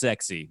hot and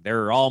sexy.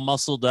 They're all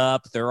muscled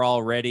up. They're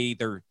all ready.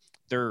 They're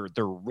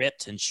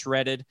ripped and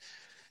shredded.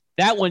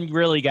 That one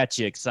really got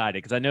you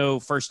excited because I know,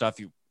 first off,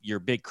 you're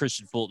big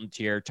Christian Fulton,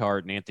 Teair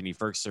Tart, and Anthony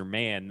Firkser,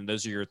 man, and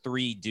those are your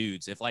 3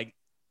 dudes. If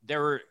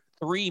there were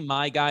 3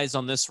 my guys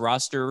on this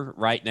roster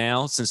right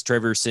now, since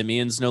Trevor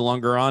Siemian's no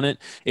longer on it,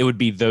 it would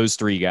be those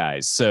 3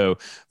 guys. So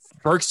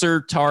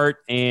Firkser, Tart,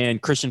 and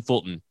Christian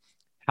Fulton.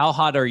 How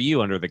hot are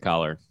you under the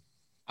collar?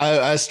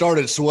 I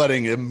started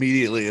sweating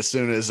immediately as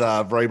soon as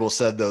Vrabel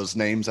said those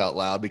names out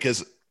loud,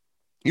 because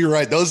you're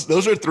right.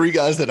 Those are 3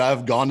 guys that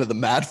I've gone to the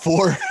mat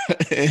for,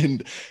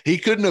 and he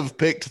couldn't have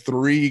picked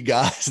 3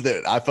 guys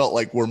that I felt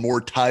like were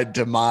more tied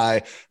to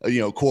my,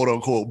 quote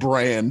unquote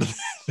brand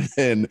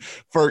than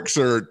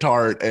Firkser,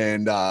 Tart,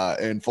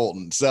 and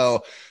Fulton.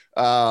 So,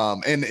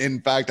 and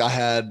in fact, I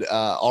had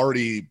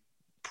already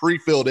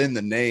pre-filled in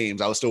the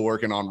names. I was still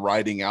working on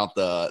writing out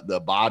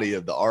the body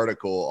of the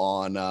article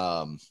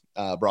on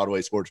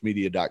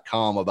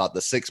BroadwaySportsMedia.com about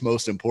the 6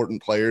 most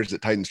important players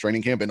at Titans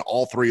training camp, and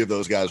all 3 of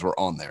those guys were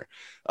on there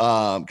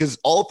because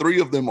all 3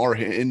 of them are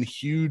in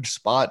huge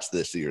spots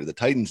this year. The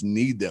Titans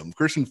need them.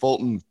 Christian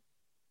Fulton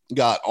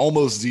got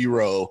almost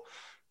 0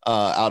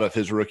 out of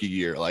his rookie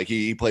year. Like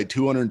he played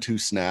 202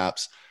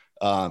 snaps.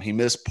 He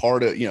missed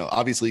part of,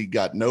 obviously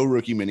got no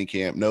rookie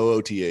minicamp,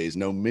 no OTAs,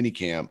 no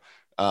minicamp.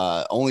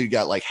 Only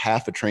got like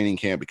half a training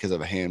camp because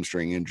of a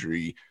hamstring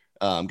injury.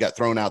 Got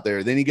thrown out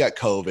there. Then he got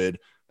COVID.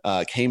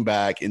 Came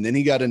back, and then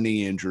he got a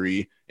knee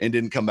injury and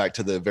didn't come back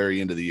to the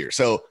very end of the year.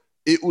 So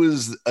it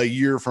was a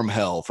year from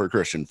hell for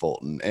Christian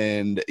Fulton.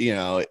 And,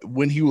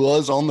 when he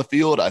was on the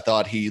field, I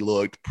thought he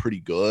looked pretty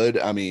good.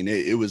 I mean,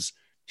 he was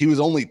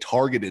only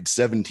targeted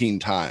 17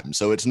 times.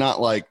 So it's not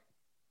like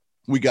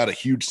we got a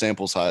huge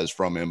sample size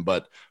from him,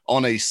 but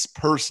on a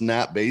per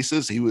snap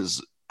basis, he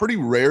was pretty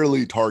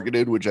rarely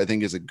targeted, which I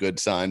think is a good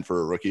sign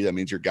for a rookie. That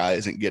means your guy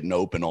isn't getting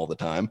open all the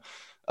time.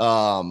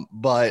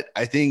 But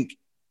I think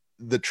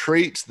the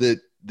traits that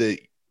the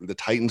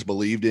Titans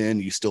believed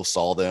in, you still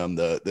saw them,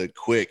 the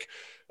quick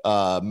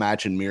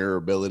match and mirror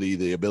ability,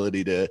 the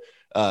ability to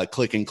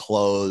click and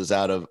close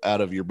out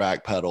of your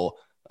back pedal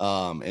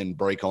and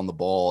break on the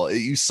ball.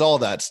 You saw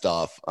that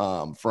stuff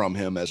from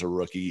him as a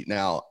rookie.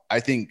 Now, I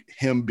think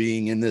him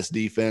being in this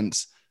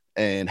defense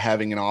and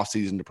having an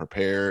offseason to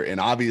prepare, and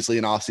obviously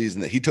an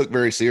offseason that he took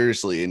very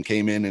seriously and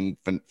came in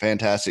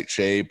fantastic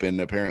shape. And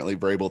apparently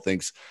Vrabel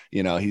thinks,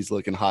 he's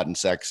looking hot and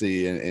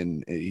sexy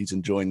and he's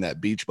enjoying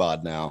that beach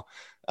bod now.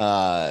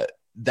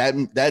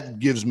 That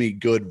gives me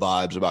good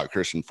vibes about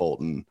Christian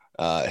Fulton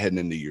heading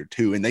into year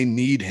 2, and they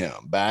need him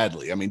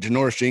badly. I mean,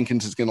 Janoris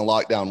Jenkins is going to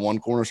lock down one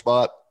corner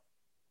spot,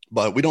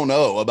 but we don't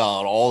know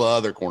about all the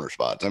other corner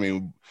spots. I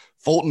mean,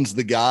 Fulton's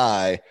the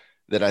guy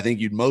that I think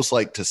you'd most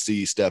like to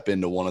see step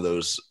into one of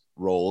those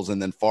roles,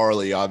 and then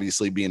Farley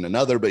obviously being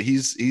another, but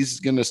he's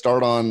going to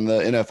start on the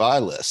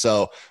NFI list.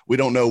 So we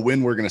don't know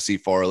when we're going to see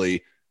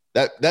Farley.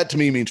 That to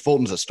me means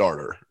Fulton's a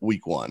starter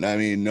week 1. I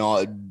mean,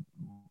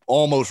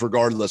 almost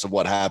regardless of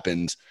what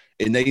happens.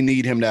 And they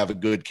need him to have a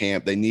good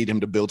camp. They need him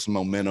to build some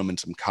momentum and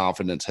some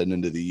confidence heading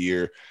into the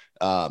year.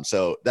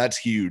 So that's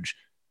huge.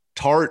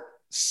 Tart,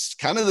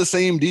 kind of the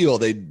same deal.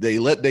 They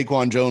let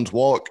Daquan Jones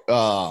walk.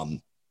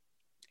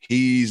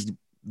 He's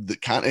the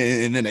kind of,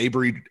 and then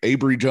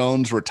Avery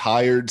Jones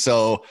retired.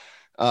 So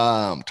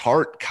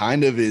Tart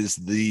kind of is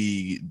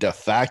the de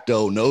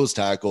facto nose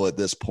tackle at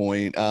this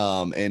point.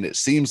 And it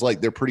seems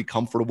like they're pretty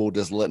comfortable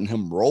just letting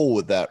him roll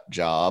with that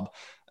job.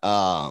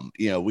 I'd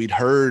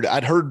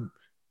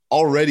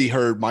already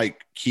heard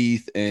Mike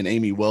Keith and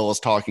Amy Wells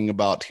talking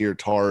about Tear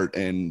Tart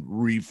and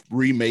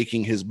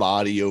remaking his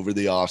body over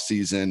the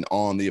offseason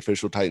on the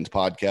Official Titans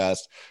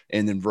podcast.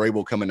 And then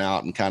Vrabel coming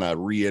out and kind of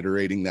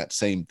reiterating that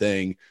same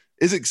thing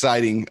is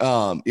exciting.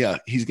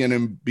 He's going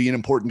to be an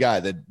important guy.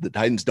 The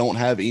Titans don't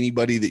have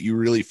anybody that you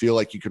really feel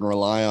like you can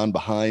rely on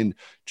behind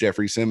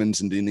Jeffrey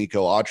Simmons and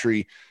Denico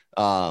Autry.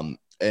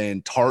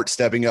 And Tart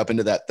stepping up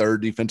into that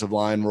third defensive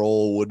line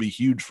role would be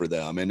huge for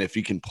them. And if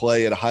he can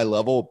play at a high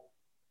level,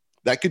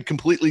 that could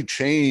completely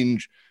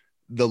change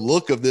the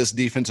look of this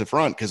defensive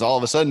front. Because all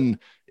of a sudden,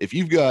 if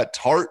you've got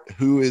Tart,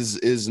 who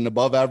is an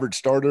above average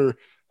starter,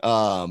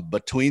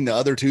 between the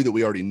other two that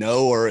we already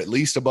know are at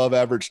least above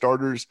average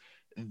starters,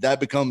 that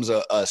becomes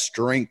a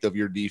strength of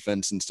your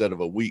defense instead of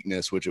a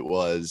weakness, which it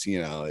was,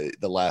 the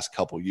last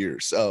couple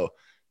years. So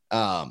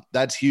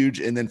that's huge.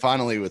 And then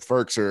finally with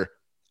Firkser,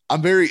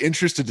 I'm very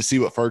interested to see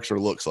what Firkser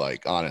looks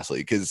like, honestly,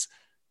 because,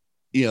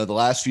 the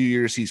last few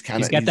years he's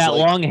got that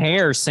long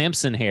hair,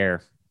 Samson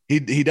hair.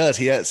 He does.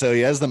 He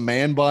has the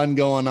man bun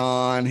going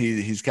on.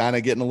 He's kind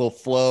of getting a little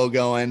flow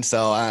going.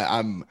 So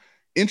I'm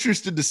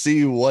interested to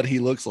see what he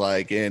looks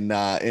like.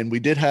 And we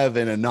did have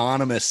an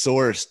anonymous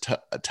source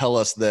tell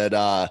us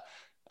that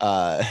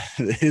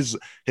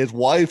his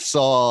wife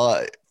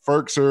saw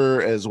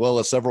Firkser as well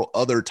as several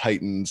other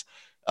Titans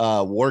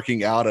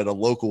working out at a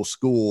local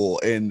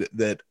school, and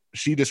that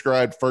she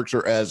described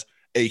Firkser as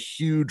a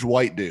huge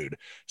white dude.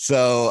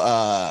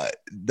 So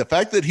the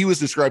fact that he was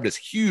described as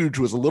huge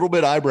was a little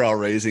bit eyebrow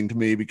raising to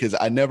me, because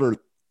I never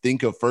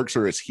think of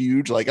Firkser as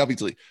huge. Like,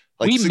 obviously,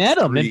 we met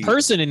him in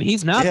person, and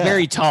he's not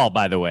very tall,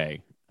 by the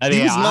way. I mean,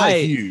 he was not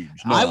huge.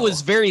 No. I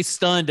was very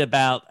stunned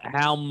about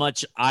how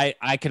much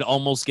I could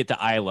almost get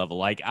to eye level.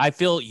 Like, I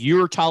feel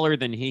you're taller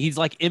than he's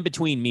like in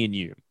between me and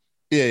you.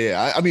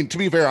 Yeah. I mean, to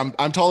be fair,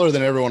 I'm taller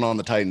than everyone on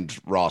the Titans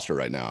roster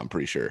right now, I'm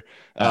pretty sure.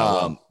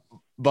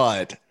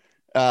 But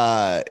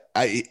I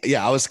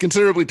was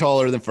considerably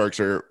taller than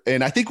Firkser,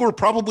 and I think we're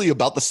probably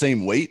about the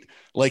same weight.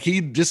 Like,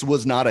 he just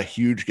was not a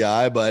huge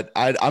guy, but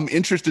I'm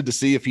interested to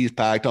see if he's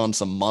packed on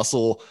some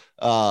muscle.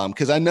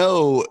 Because I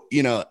know,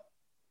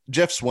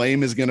 Jeff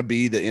Swaim is going to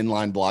be the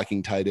inline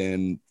blocking tight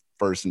end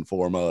first and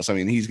foremost. I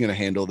mean, he's going to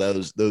handle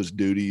those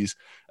duties.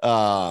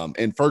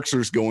 And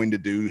Firkser's going to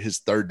do his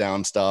third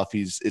down stuff.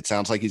 It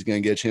sounds like he's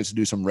going to get a chance to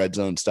do some red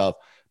zone stuff.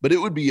 But it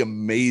would be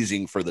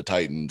amazing for the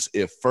Titans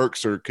if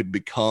Firkser could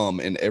become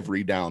an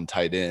every down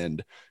tight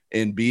end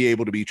and be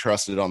able to be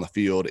trusted on the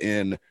field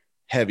in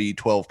heavy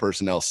 12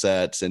 personnel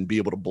sets and be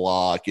able to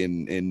block.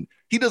 And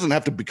he doesn't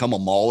have to become a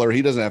mauler.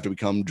 He doesn't have to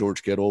become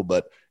George Kittle.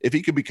 But if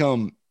he could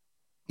become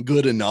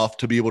good enough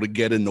to be able to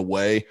get in the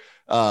way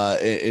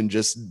and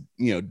just,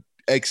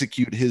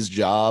 execute his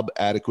job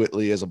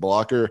adequately as a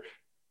blocker,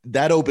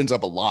 that opens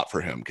up a lot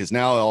for him, because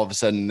now all of a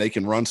sudden they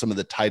can run some of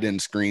the tight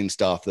end screen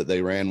stuff that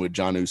they ran with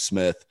Jonnu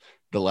Smith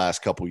the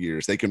last couple of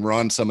years. They can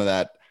run some of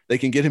that. They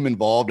can get him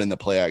involved in the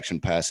play action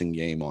passing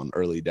game on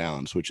early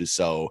downs, which is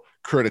so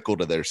critical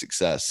to their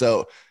success.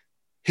 So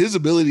his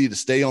ability to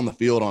stay on the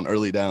field on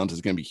early downs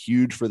is going to be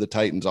huge for the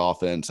Titans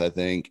offense, I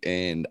think.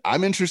 And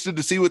I'm interested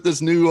to see what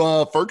this new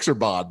Firkser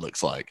bod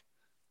looks like.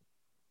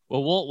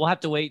 Well, we'll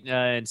have to wait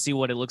and see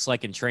what it looks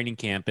like in training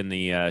camp in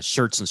the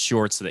shirts and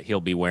shorts that he'll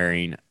be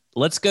wearing.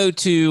 Let's go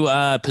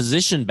to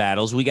position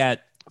battles. We got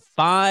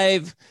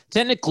 5,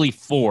 technically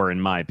 4, in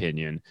my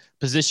opinion,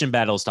 position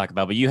battles to talk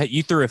about. But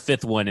you threw a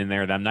 5th one in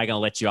there that I'm not going to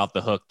let you off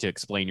the hook to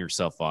explain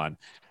yourself on.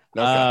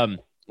 Okay.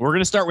 We're going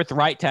to start with the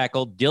right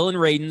tackle, Dylan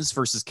Radins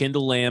versus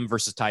Kendall Lamb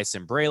versus Ty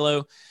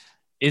Sambrailo.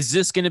 Is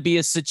this going to be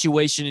a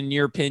situation, in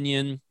your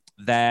opinion,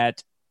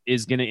 that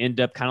is going to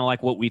end up kind of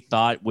like what we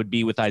thought would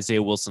be with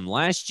Isaiah Wilson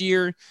last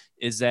year?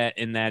 Is that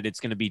in that it's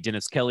going to be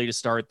Dennis Kelly to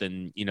start,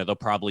 then, they'll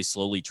probably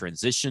slowly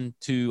transition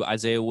to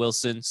Isaiah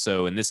Wilson.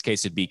 So in this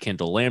case, it'd be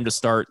Kendall Lamb to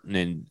start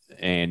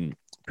and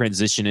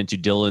transition into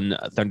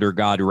Dylan Thunder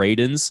God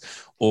Radins,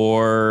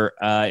 or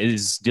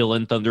is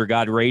Dylan Thunder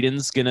God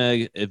Radins going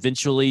to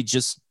eventually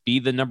just be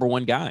the number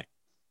one guy?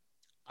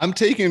 I'm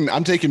taking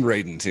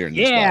Radins here. In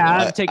this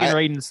I'm taking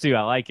Radins too.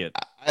 I like it.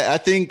 I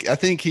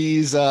think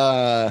he's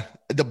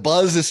the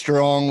buzz is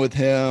strong with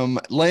him.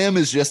 Lamb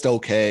is just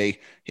okay.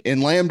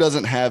 And Lamb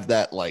doesn't have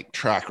that like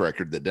track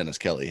record that Dennis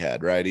Kelly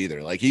had, right?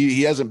 Either. Like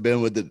he hasn't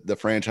been with the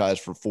franchise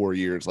for 4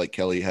 years like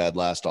Kelly had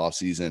last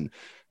offseason.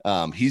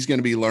 He's going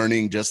to be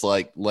learning just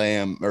like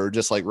Lamb, or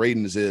just like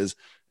Radins is.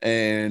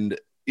 And,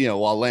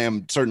 while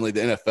Lamb, certainly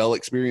the NFL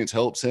experience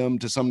helps him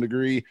to some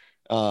degree,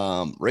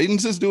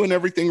 Radins is doing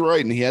everything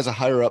right, and he has a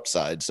higher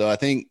upside. So I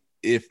think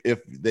if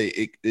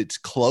it's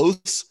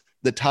close,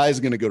 the tie is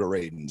going to go to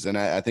Radens, and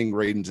I think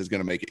Radens is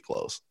going to make it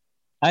close.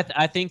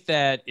 I think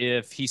that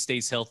if he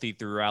stays healthy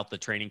throughout the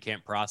training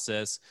camp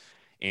process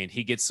and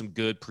he gets some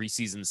good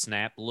preseason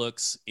snap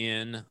looks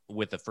in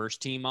with the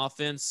first team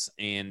offense,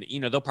 and,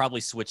 they'll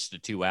probably switch to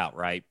 2 out,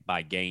 right,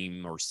 by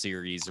game or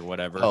series or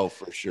whatever. Oh,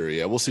 for sure.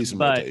 Yeah, we'll see some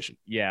rotation.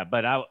 Yeah,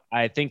 but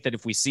I think that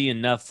if we see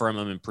enough from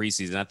him in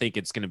preseason, I think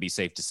it's going to be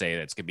safe to say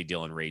that it's going to be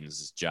Dylan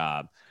Radens'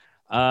 job.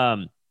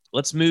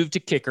 Let's move to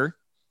kicker.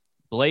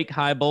 Blake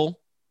Heibel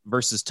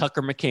versus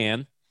Tucker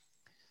McCann.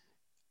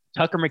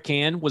 Tucker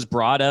McCann was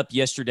brought up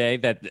yesterday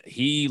that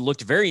he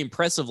looked very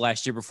impressive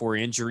last year before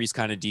injuries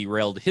kind of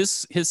derailed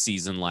his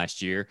season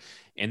last year,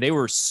 and they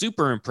were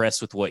super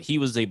impressed with what he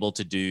was able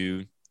to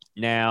do.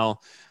 Now,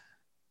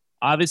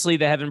 obviously,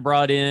 they haven't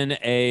brought in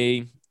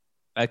a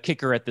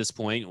kicker at this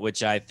point,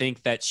 which I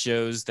think that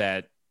shows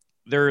that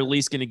they're at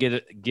least going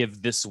to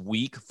give this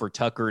week for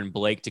Tucker and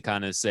Blake to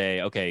kind of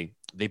say, okay,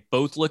 they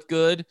both look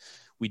good.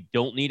 We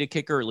don't need a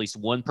kicker. At least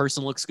one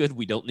person looks good.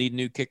 We don't need a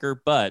new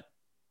kicker, but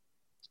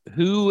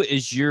who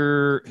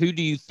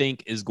do you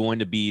think is going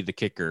to be the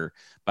kicker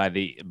by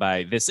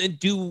this? And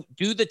do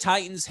the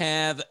Titans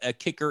have a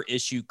kicker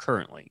issue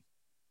currently?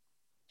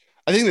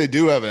 I think they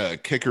do have a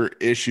kicker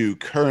issue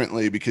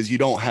currently because you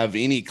don't have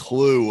any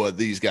clue what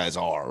these guys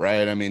are,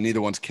 right? I mean, neither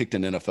one's kicked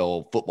an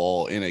NFL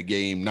football in a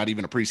game, not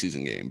even a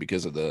preseason game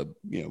because of the,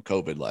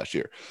 COVID last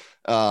year.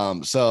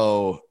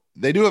 So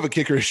they do have a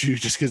kicker issue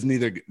just because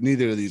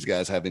neither of these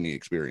guys have any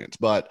experience.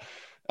 But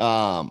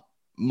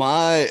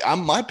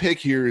my pick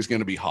here is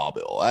going to be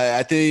Haubill.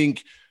 I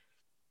think.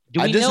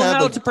 Do we know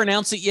how to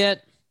pronounce it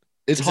yet?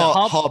 It's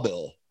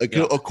Haubill.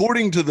 Yeah.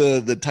 According to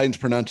the Titans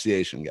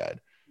pronunciation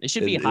guide. It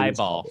should be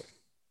Highball.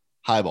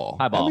 Highball.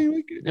 I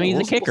mean, he's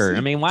a kicker.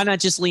 I mean, why not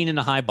just lean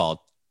into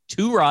Highball?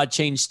 Two-Rod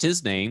changed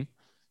his name.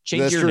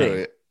 Change your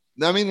name.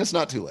 I mean, it's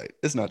not too late.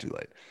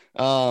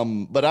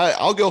 But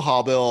I'll go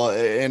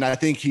Haubill, and I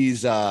think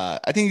he's a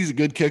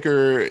good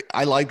kicker.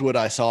 I liked what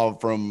I saw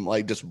from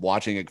just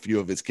watching a few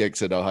of his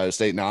kicks at Ohio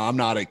State. Now, I'm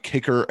not a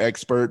kicker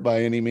expert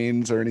by any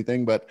means or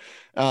anything, but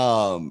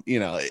McCann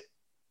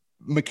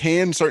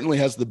certainly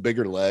has the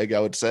bigger leg, I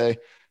would say,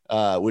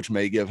 which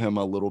may give him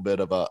a little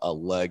bit of a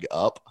leg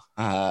up.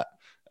 I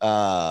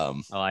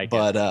like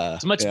it.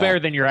 It's much better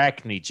than your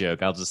acne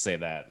joke. I'll just say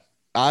that.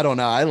 I don't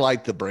know. I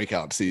like the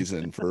breakout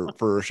season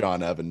for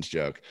Sean Evans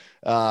joke.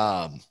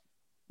 Year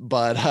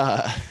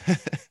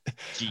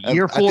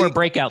 4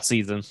 breakout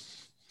season.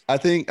 I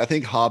think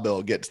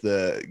Haubill gets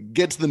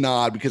the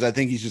nod because I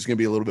think he's just going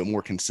to be a little bit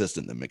more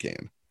consistent than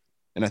McCann,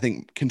 and I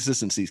think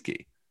consistency is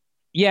key.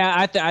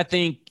 Yeah, I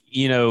think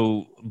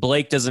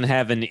Blake doesn't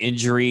have an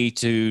injury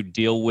to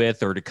deal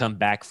with or to come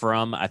back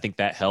from. I think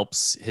that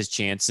helps his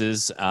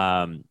chances.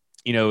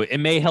 It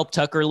may help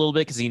Tucker a little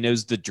bit because he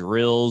knows the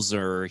drills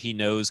or he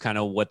knows kind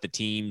of what the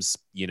team's,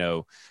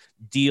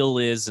 deal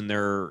is and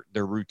their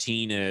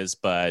routine is.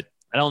 But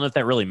I don't know if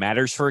that really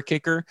matters for a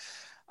kicker.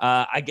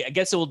 I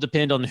guess it will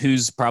depend on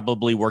who's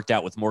probably worked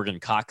out with Morgan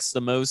Cox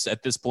the most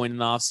at this point in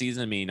the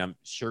offseason. I mean, I'm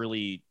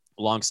surely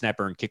long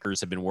snapper and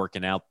kickers have been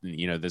working out,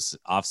 this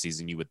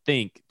offseason, you would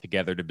think,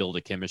 together to build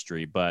a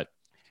chemistry. But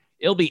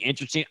it'll be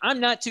interesting. I'm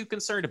not too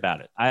concerned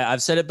about it.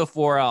 I've said it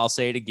before. I'll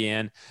say it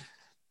again.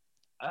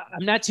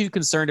 I'm not too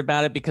concerned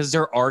about it because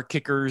there are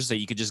kickers that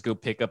you could just go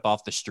pick up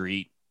off the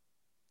street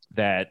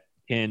that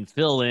can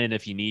fill in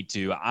if you need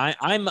to.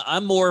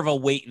 I'm more of a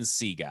wait and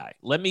see guy.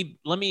 Let me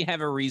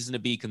have a reason to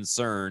be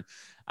concerned.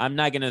 I'm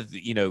not going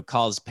to,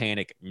 cause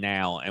panic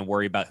now and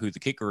worry about who the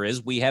kicker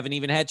is. We haven't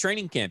even had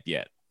training camp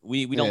yet.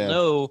 We don't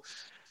know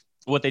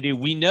what they do.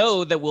 We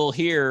know that we'll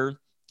hear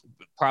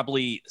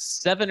probably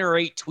 7 or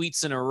 8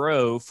 tweets in a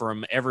row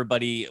from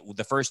everybody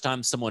the first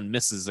time someone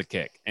misses a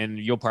kick, and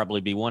you'll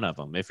probably be one of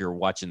them if you're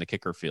watching the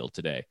kicker field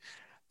today.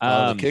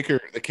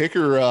 The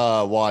kicker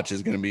watch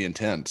is going to be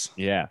intense.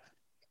 Yeah.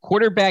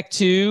 Quarterback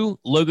 2,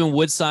 Logan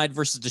Woodside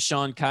versus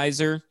Deshaun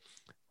Kaiser.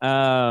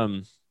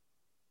 I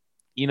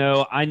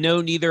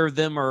know neither of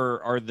them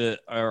are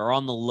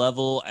on the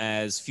level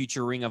as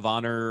future Ring of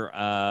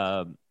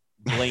Honor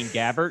Blaine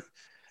Gabbert.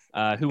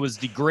 Who was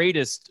the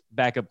greatest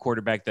backup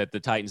quarterback that the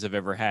Titans have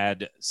ever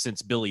had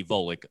since Billy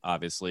Volek,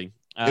 obviously.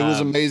 It was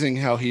amazing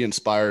how he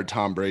inspired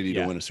Tom Brady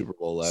to win a Super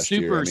Bowl last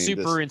year.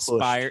 Super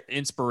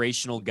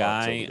inspirational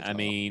guy. I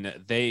mean,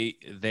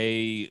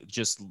 they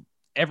just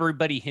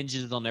everybody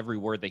hinges on every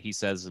word that he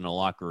says in the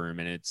locker room.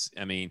 And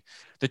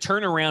the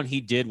turnaround he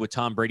did with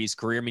Tom Brady's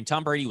career. I mean,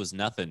 Tom Brady was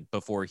nothing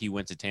before he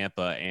went to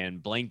Tampa,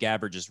 and Blaine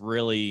Gabbert just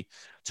really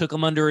took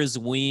him under his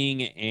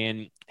wing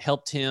and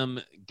helped him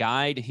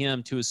guide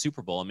him to a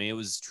Super Bowl. I mean, it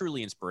was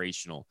truly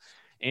inspirational.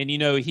 And,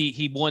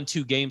 he won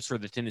 2 games for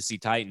the Tennessee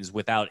Titans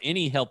without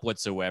any help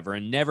whatsoever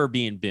and never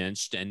being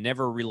benched and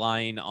never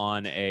relying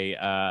on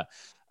a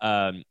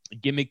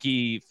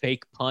gimmicky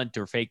fake punt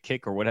or fake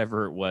kick or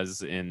whatever it was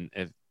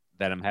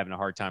that I'm having a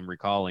hard time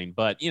recalling.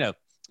 But,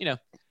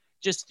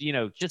 just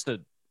a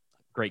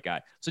great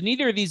guy. So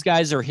neither of these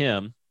guys are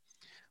him,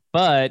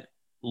 but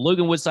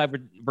Logan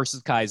Woodside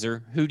versus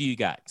Kaiser. Who do you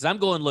got? Because I'm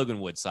going Logan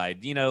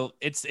Woodside. You know,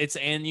 it's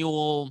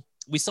annual.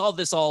 We saw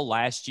this all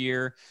last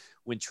year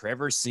when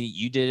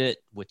you did it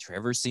with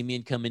Trevor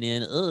Siemian coming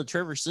in. Oh,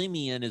 Trevor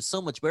Siemian is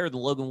so much better than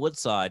Logan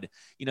Woodside.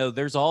 You know,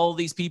 there's all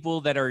these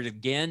people that are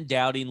again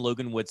doubting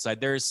Logan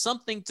Woodside. There is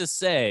something to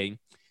say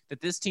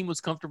that this team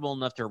was comfortable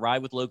enough to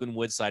ride with Logan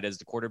Woodside as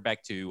the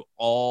quarterback 2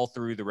 all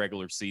through the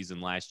regular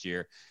season last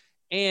year.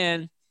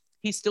 And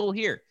he's still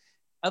here.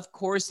 Of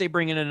course, they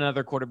bring in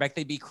another quarterback.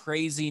 They'd be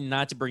crazy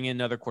not to bring in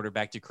another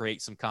quarterback to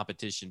create some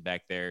competition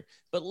back there.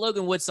 But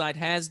Logan Woodside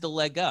has the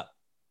leg up.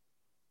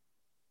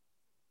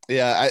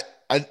 Yeah,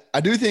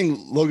 I do think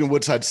Logan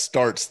Woodside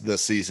starts the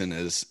season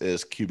as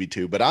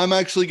QB2, but I'm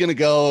actually going to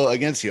go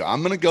against you.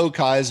 I'm going to go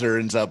Kaiser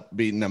ends up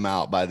beating him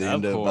out by the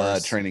end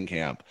of training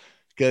camp,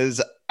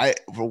 because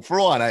for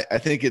one, I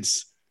think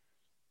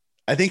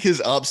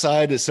his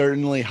upside is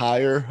certainly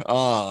higher.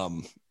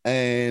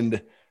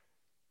 And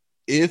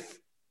if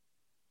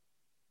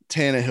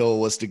Tannehill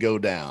was to go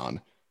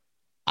down,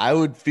 I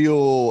would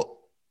feel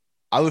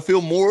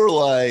more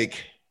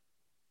like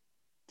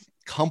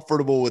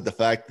comfortable with the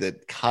fact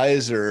that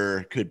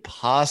Kaiser could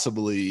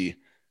possibly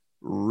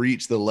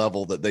reach the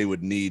level that they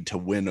would need to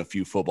win a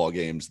few football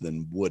games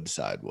than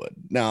Woodside would.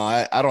 Now,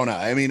 I don't know.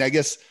 I mean, I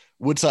guess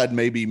Woodside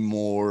may be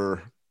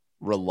more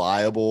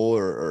reliable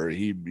or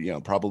he,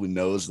 probably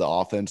knows the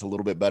offense a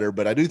little bit better,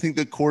 but I do think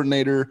the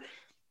coordinator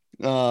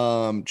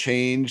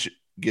change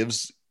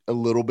gives a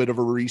little bit of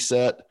a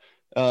reset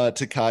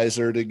to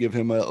Kaiser to give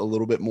him a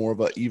little bit more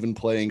of an even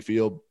playing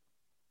field.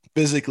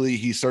 Physically,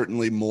 he's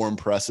certainly more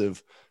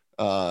impressive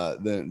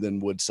than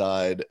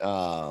Woodside.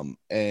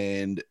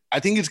 And I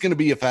think it's going to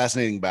be a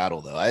fascinating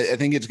battle, though. I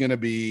think it's going to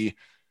be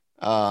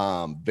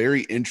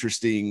very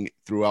interesting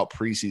throughout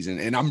preseason.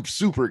 And I'm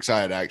super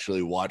excited to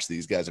actually watch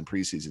these guys in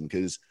preseason,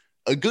 because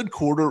a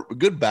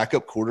good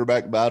backup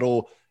quarterback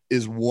battle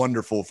is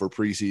wonderful for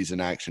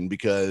preseason action,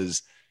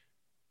 because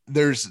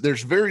there's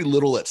very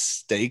little at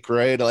stake,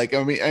 right? Like,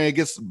 I mean, I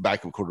guess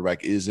backup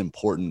quarterback is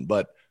important,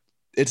 but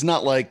it's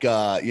not like,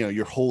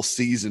 your whole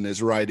season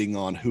is riding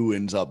on who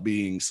ends up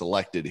being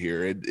selected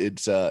here.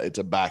 It's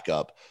a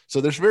backup. So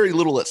there's very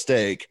little at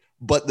stake,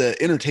 but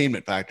the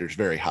entertainment factor is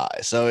very high.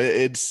 So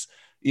it's,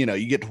 you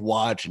get to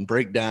watch and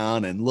break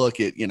down and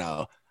look at,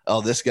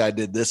 oh, this guy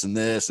did this and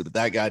this, but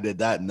that guy did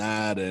that and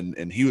that.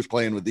 And he was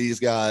playing with these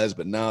guys,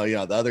 but no,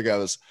 the other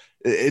guy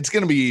it's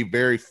going to be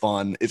very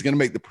fun. It's going to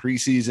make the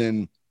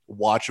preseason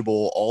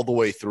watchable all the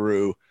way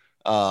through.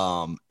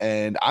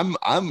 And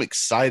I'm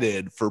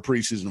excited for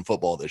preseason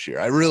football this year.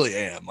 I really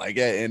am.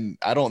 And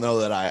I don't know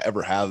that I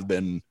ever have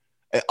been.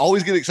 I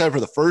always get excited for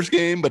the first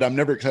game, but I'm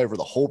never excited for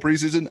the whole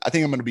preseason. I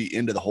think I'm going to be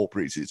into the whole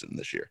preseason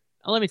this year.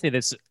 Let me say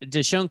this.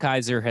 DeShone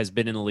Kizer has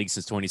been in the league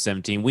since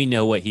 2017. We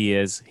know what he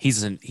is.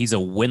 He's a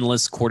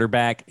winless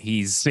quarterback.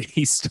 He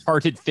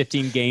started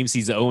 15 games.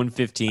 He's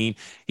 0-15.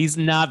 He's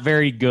not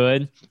very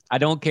good. I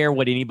don't care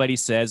what anybody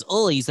says.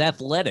 Oh, he's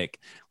athletic.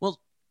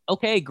 Well,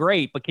 okay,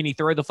 great, but can he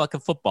throw the fucking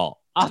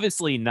football?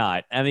 Obviously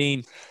not. I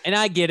mean, and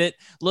I get it.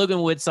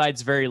 Logan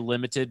Woodside's very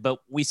limited, but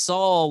we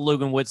saw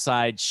Logan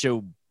Woodside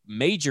show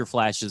major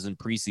flashes in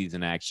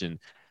preseason action.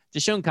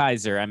 DeShone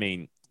Kizer, I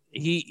mean,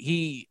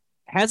 he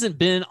hasn't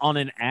been on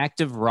an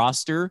active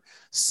roster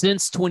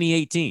since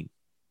 2018.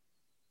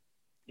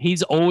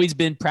 He's always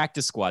been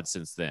practice squad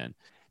since then.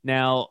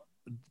 Now,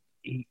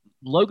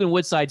 Logan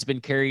Woodside's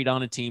been carried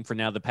on a team for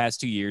now the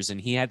past 2 years,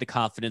 and he had the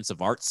confidence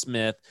of Art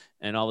Smith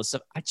and all this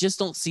stuff. I just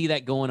don't see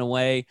that going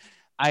away.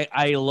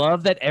 I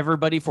love that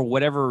everybody, for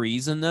whatever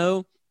reason,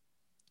 though,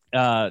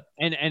 and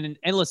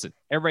listen,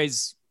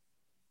 everybody's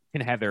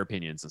can have their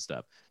opinions and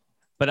stuff,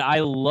 but I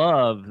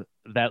love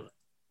that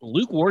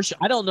Luke Worsham.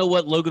 I don't know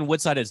what Logan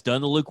Woodside has done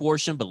to Luke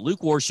Worsham, but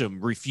Luke Worsham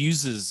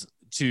refuses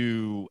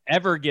to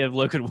ever give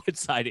Logan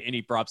Woodside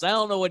any props. I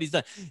don't know what he's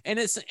done. And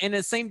it's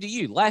same to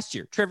you. Last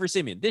year, Trevor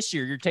Siemian. This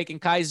year, you're taking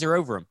Kizer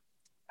over him.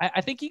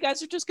 I think you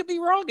guys are just going to be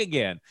wrong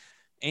again.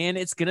 And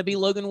it's going to be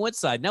Logan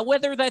Woodside. Now,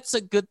 whether that's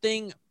a good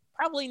thing,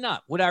 probably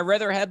not. Would I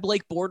rather have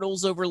Blake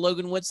Bortles over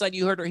Logan Woodside?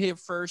 You heard her here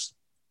first.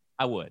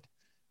 I would.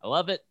 I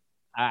love it.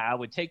 I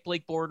would take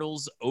Blake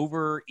Bortles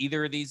over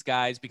either of these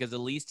guys, because at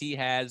least he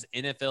has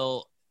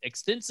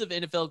extensive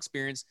NFL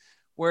experience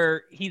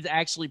where he's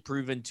actually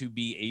proven to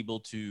be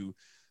able to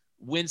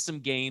win some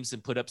games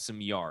and put up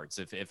some yards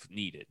if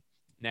needed.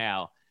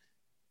 Now,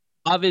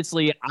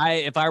 obviously,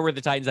 if I were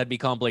the Titans, I'd be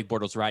calling Blake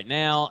Bortles right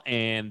now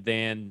and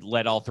then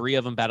let all three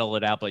of them battle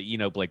it out. But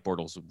Blake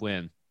Bortles would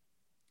win.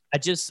 I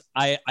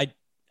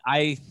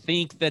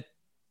think that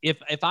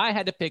if I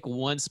had to pick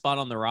one spot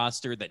on the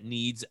roster that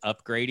needs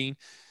upgrading,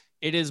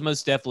 it is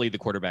most definitely the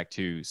quarterback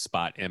 2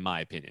 spot, in my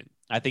opinion.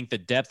 I think the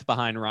depth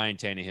behind Ryan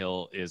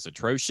Tannehill is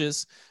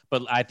atrocious,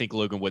 but I think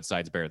Logan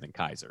Woodside's better than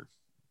Kizer.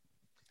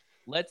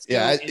 Go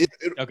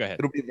ahead.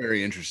 It'll be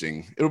very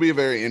interesting. It'll be a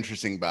very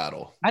interesting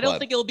battle. I don't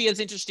think it'll be as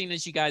interesting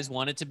as you guys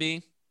want it to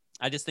be.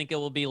 I just think it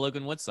will be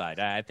Logan Woodside.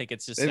 I think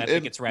it's just, I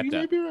think it's wrapped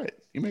up.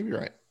 You may be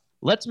right.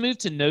 Let's move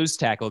to nose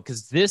tackle,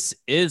 because this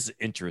is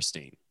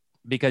interesting,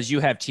 because you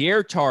have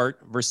Teair Tart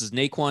versus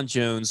Naquan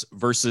Jones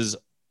versus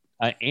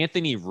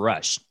Anthony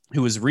Rush,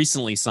 who was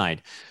recently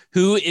signed,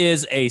 who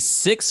is a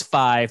 6'5",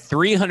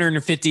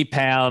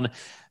 350-pound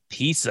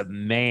piece of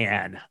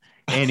man.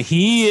 And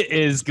he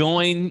is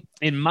going,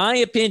 in my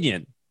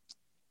opinion,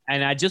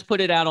 and I just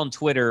put it out on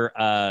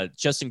Twitter.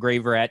 Justin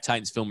Graver at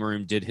Titans Film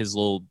Room did his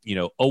little,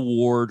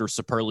 award or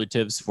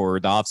superlatives for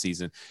the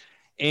offseason.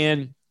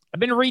 And I've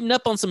been reading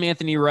up on some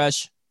Anthony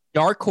Rush,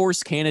 dark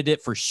horse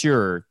candidate for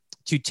sure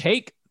to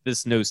take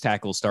this nose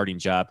tackle starting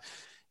job.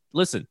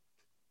 Listen,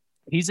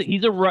 he's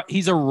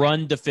a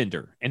run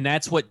defender, and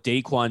that's what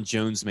Daquan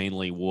Jones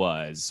mainly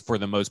was for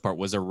the most part,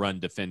 was a run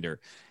defender.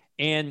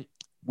 And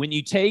when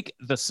you take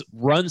the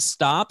run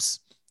stops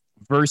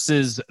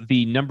versus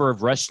the number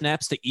of rush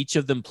snaps that each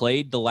of them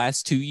played the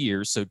last 2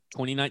 years, so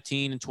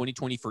 2019 and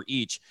 2020 for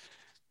each,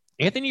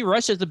 Anthony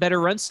Rush has a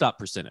better run stop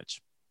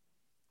percentage.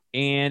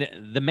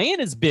 And the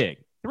man is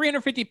big,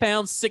 350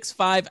 pounds,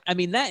 6'5". I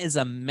mean, that is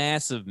a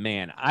massive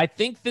man. I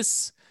think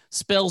this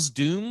spells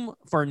doom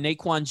for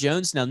Naquan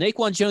Jones. Now,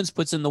 Naquan Jones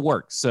puts in the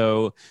work,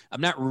 so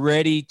I'm not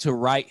ready to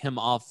write him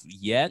off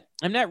yet.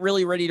 I'm not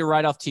really ready to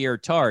write off Teair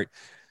Tart,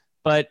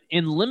 but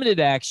in limited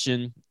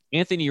action,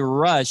 Anthony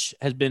Rush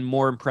has been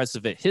more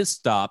impressive at his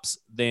stops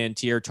than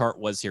Teair Tart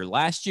was here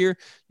last year.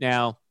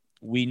 Now,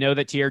 we know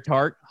that Teair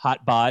Tart,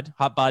 hot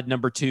bod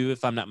number 2,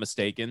 if I'm not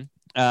mistaken.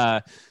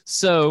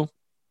 So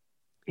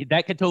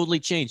that could totally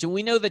change. And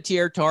we know that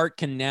Teair Tart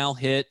can now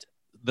hit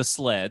the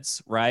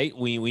sleds, right?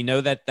 We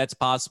know that that's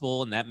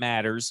possible, and that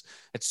matters.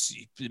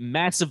 It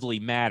massively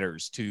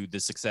matters to the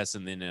success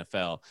in the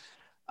NFL.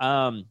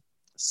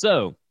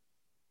 So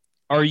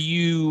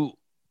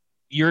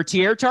you're a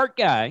Teair Tart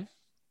guy.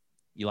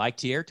 You like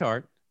Teair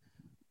Tart.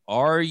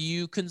 Are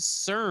you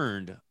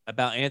concerned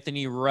about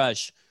Anthony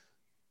Rush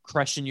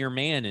crushing your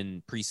man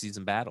in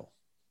preseason battle?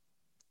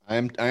 I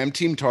am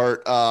Team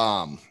Tart.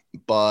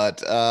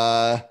 But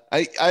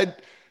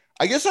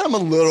I guess I'm a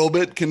little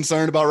bit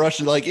concerned about Rush.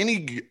 Like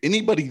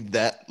anybody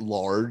that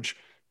large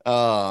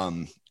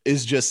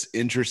is just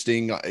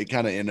interesting,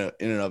 kind of in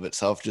and of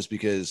itself, just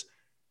because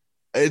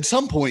at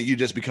some point you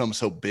just become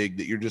so big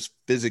that you're just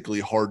physically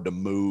hard to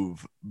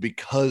move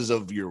because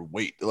of your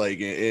weight.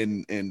 Like,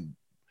 and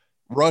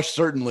Rush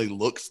certainly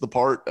looks the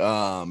part.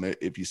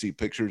 If you see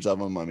pictures of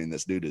him, I mean,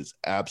 this dude is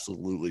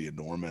absolutely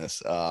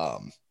enormous.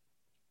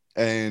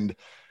 And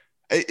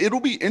it'll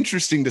be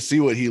interesting to see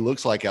what he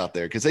looks like out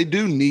there, because they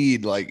do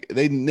need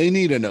they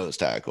need a nose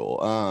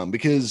tackle.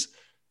 Because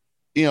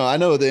I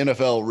know the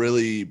NFL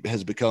really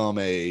has become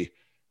a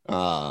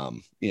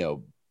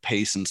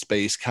pace and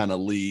space kind of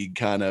league.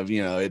 Kind of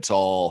it's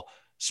all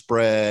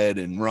spread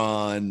and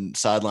run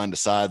sideline to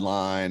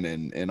sideline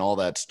and all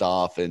that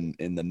stuff. And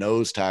the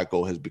nose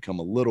tackle has become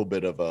a little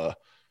bit of a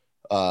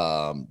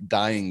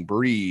dying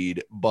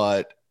breed,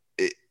 but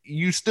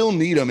you still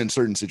need them in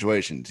certain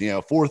situations.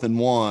 4th and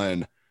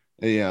 1.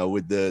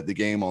 With the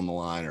game on the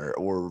line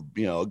or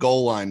a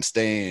goal line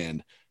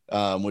stand,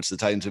 which the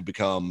Titans have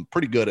become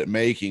pretty good at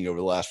making over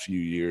the last few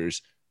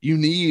years. You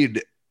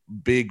need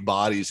big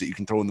bodies that you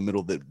can throw in the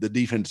middle that the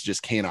defense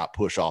just cannot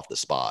push off the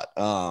spot.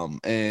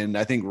 And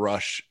I think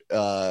Rush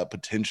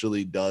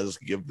potentially does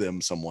give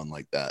them someone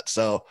like that.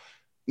 So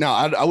now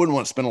I wouldn't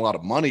want to spend a lot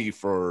of money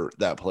for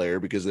that player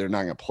because they're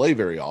not going to play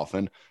very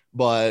often.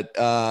 But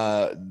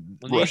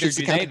Rush is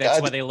the kind of guy.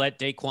 That's why they let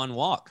Daquan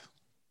walk.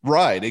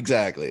 Right,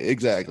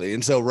 exactly.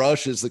 And so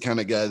Rush is the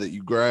kind of guy that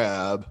you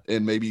grab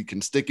and maybe you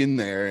can stick in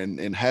there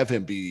and have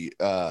him be,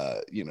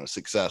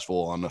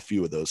 successful on a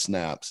few of those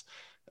snaps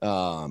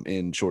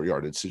in short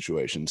yardage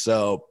situations.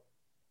 So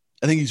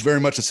I think he's very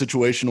much a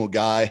situational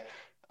guy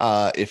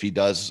if he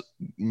does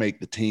make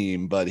the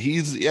team. But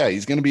he's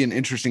going to be an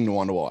interesting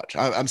one to watch.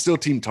 I'm still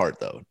Team Tart,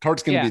 though.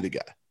 Tart's going to be the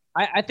guy.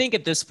 I think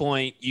at this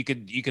point you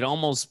could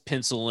almost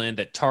pencil in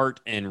that Tart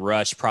and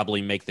Rush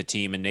probably make the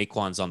team and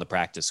Naquan's on the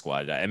practice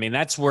squad. I mean,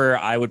 that's where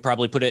I would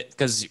probably put it,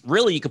 because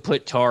really you could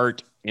put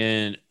Tart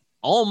in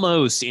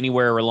almost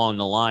anywhere along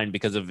the line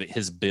because of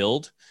his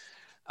build.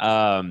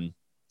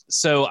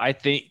 So I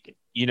think,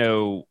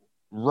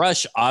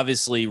 Rush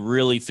obviously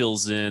really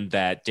fills in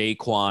that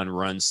Daquan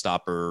run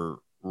stopper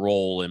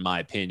role, in my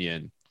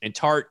opinion, and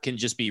Tart can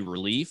just be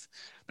relief.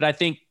 But I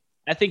think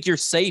you're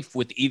safe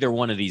with either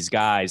one of these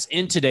guys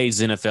in today's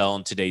NFL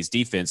and today's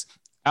defense.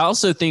 I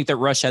also think that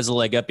Rush has a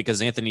leg up because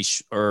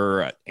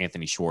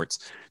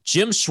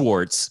Jim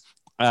Schwartz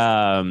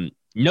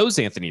knows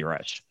Anthony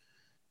Rush,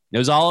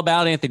 knows all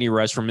about Anthony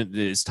Rush from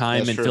his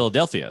time in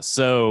Philadelphia.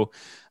 So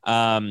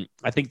I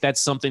think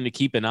that's something to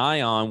keep an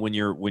eye on when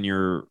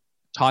you're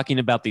talking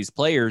about these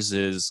players.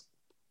 Is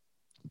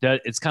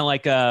that it's kind of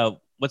like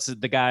what's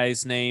the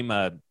guy's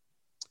name?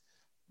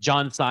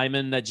 John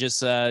Simon that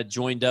just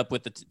joined up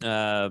with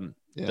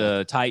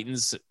the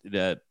Titans.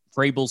 The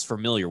Vrabel's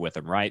familiar with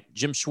him, right?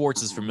 Jim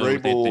Schwartz is familiar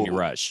with Anthony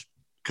Rush.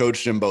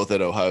 Coached him both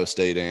at Ohio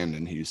State and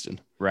in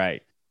Houston.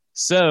 Right.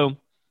 So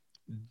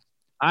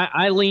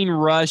I lean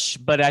Rush,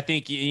 but I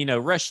think,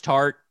 Rush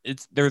Tart,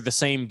 they're the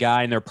same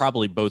guy, and they're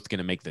probably both going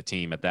to make the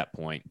team at that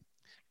point.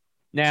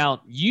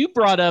 Now, you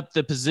brought up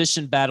the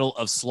position battle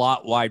of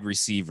slot wide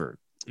receiver.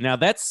 Now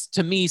that's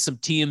to me some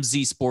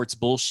TMZ sports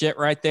bullshit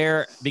right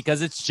there,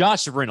 because it's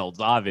Josh Reynolds,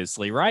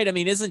 obviously, right? I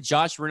mean, isn't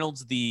Josh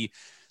Reynolds the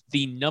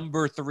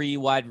number 3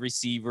 wide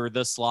receiver,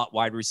 the slot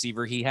wide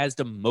receiver? He has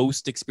the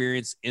most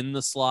experience in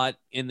the slot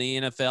in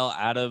the NFL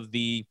out of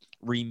the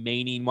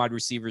remaining wide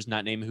receivers,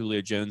 not named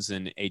Julio Jones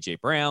and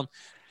AJ Brown.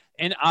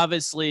 And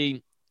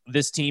obviously,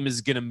 this team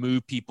is going to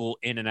move people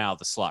in and out of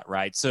the slot,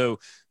 right? So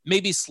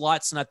maybe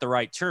slot's not the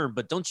right term,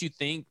 but don't you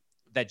think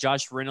that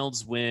Josh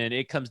Reynolds, when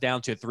it comes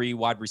down to a 3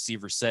 wide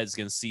receiver set, is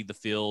going to see the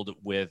field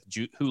with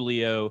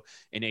Julio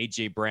and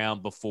AJ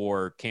Brown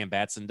before Cam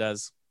Batson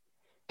does?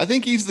 I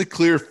think he's the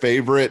clear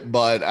favorite,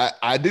 but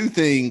I do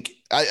think,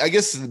 I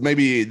guess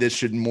maybe this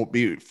should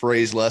be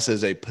phrased less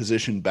as a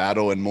position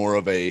battle and more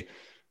of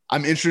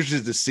I'm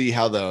interested to see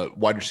how the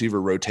wide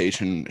receiver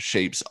rotation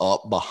shapes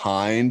up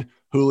behind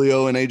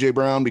Julio and AJ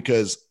Brown,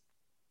 because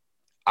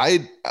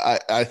I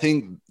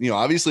think,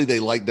 obviously they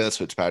like Des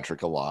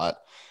Fitzpatrick a lot.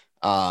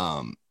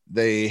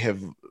 They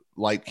have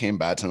liked Cam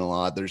Batson a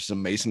lot. There's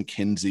some Mason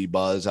Kinsey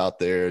buzz out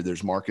there.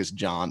 There's Marcus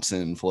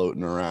Johnson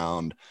floating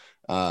around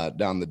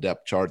down the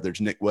depth chart.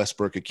 There's Nick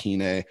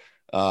Westbrook-Ikhine,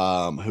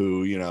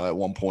 who, at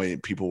one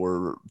point people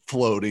were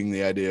floating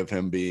the idea of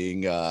him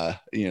being, a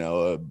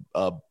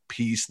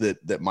piece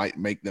that might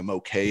make them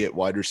okay at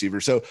wide receiver.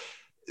 So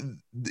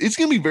it's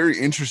going to be very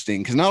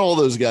interesting because not all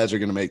those guys are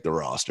going to make the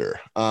roster.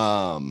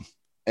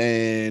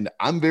 And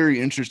I'm very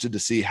interested to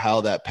see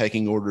how that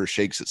pecking order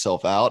shakes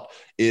itself out.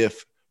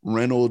 If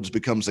Reynolds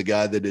becomes a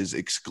guy that is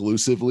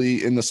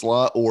exclusively in the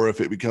slot, or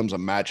if it becomes a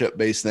matchup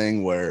based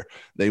thing where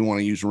they want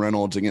to use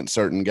Reynolds against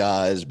certain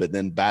guys, but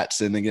then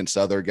Batson against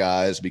other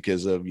guys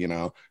because of,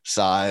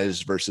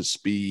 size versus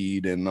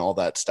speed and all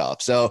that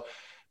stuff. So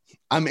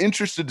I'm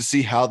interested to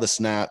see how the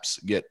snaps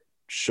get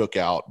shook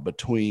out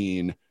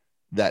between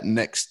that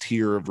next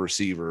tier of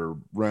receiver,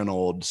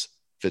 Reynolds,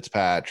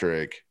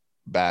 Fitzpatrick,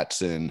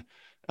 Batson,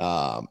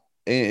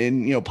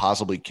 and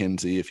possibly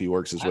Kinsey if he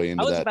works his way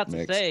into that mix. I was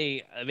about to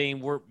say, I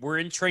mean, we're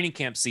in training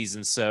camp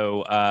season,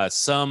 so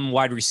some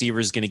wide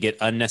receivers going to get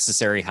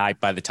unnecessary hype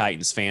by the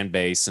Titans fan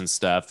base and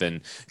stuff,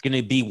 and going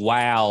to be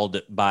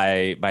wowed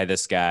by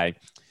this guy.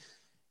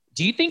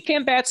 Do you think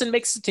Cam Batson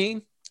makes the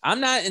team? I'm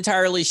not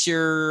entirely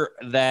sure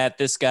that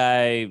this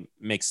guy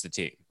makes the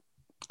team.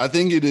 I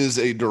think it is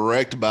a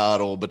direct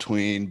battle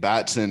between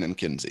Batson and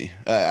Kinsey.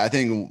 I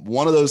think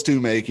one of those two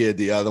make it,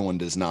 the other one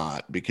does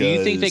not. Because do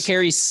you think they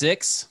carry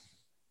 6?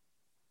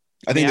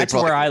 I think that's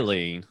where I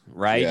lean,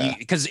 right?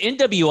 Because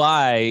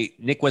NWI,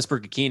 Nick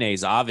Westbrook-Ikhine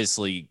is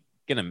obviously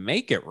going to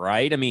make it,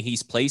 right? I mean,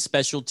 he's played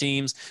special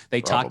teams.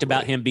 They talked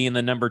about him being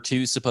the number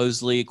 2,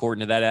 supposedly,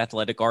 according to that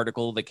Athletic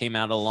article that came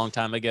out a long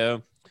time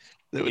ago.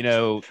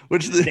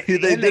 Which they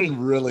didn't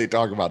really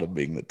talk about him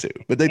being the 2,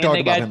 but they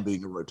talked about him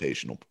being a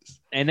rotational piece.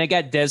 And they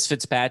got Des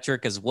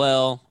Fitzpatrick as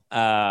well.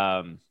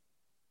 I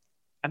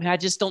mean, I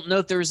just don't know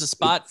if there's a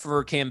spot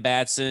for Cam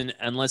Batson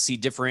unless he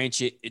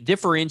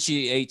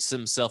differentiates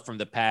himself from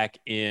the pack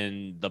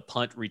in the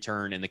punt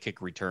return and the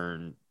kick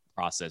return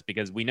process,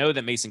 because we know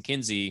that Mason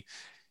Kinsey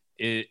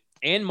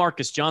and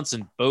Marcus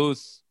Johnson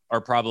both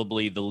are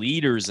probably the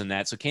leaders in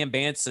that. So Cam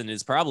Batson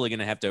is probably going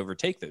to have to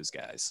overtake those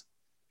guys.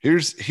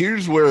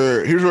 Here's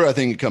where I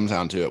think it comes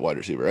down to at wide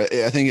receiver.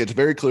 I think it's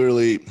very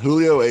clearly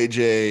Julio,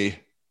 AJ,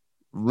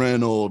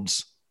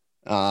 Reynolds,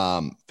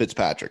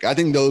 Fitzpatrick. I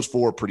think those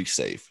 4 are pretty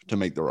safe to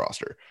make the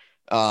roster.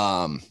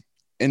 And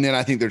then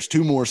I think there's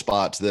 2 more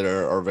spots that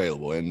are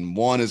available. And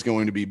one is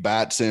going to be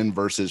Batson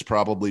versus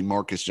probably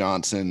Marcus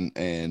Johnson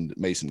and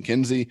Mason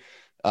Kinsey.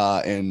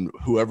 And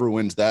whoever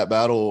wins that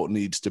battle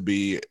needs to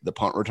be the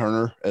punt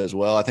returner as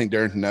well. I think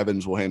Darrington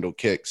Evans will handle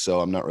kicks, so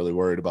I'm not really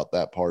worried about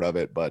that part of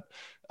it. But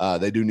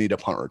they do need a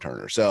punt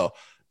returner. So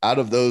out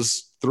of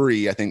those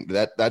 3, I think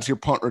that's your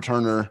punt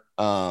returner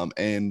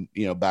and,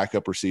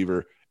 backup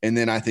receiver. And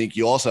then I think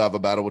you also have a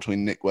battle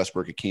between Nick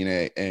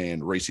Westbrook-Ikhine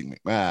and Racing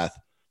McMath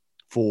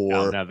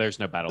for no, there's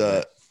no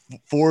battle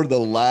for the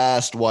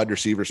last wide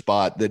receiver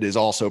spot that is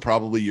also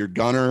probably your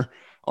gunner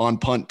on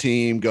punt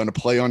team, going to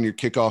play on your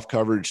kickoff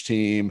coverage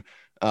team,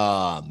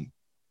 and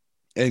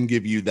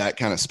give you that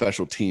kind of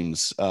special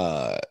teams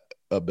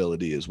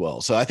ability as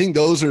well. So I think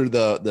those are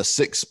the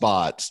 6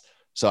 spots.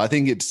 So I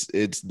think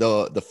it's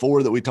the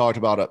 4 that we talked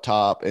about up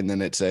top, and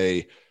then it's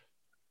a,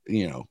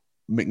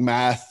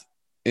 McMath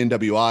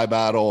NWI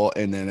battle,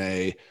 and then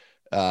a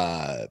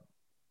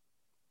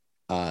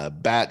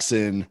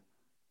Batson,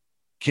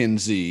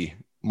 Kinsey,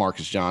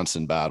 Marcus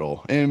Johnson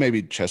battle, and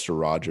maybe Chester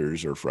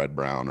Rogers or Fred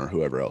Brown or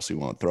whoever else you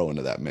want to throw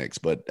into that mix.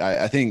 But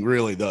I think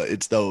really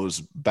it's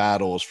those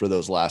battles for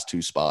those last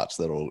 2 spots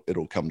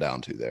it'll come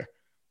down to there.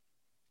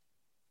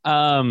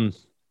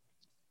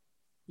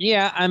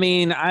 Yeah, I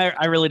mean,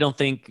 I really don't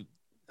think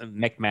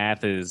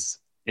McMath is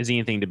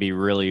anything to be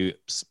really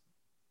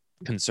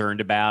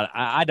concerned about.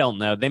 I don't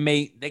know.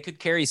 They could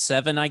carry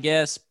 7, I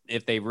guess,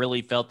 if they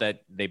really felt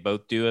that they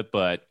both do it.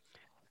 But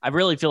I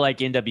really feel like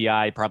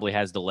NWI probably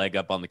has the leg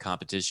up on the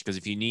competition,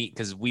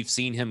 because we've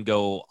seen him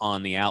go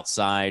on the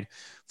outside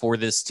for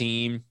this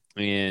team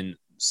in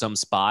some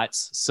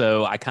spots.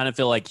 So I kind of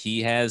feel like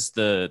he has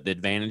the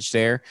advantage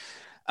there.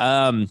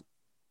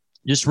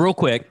 Just real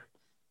quick,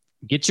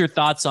 get your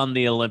thoughts on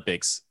the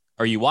Olympics.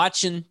 Are you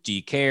watching? Do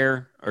you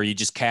care? Or are you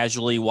just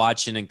casually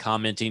watching and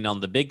commenting on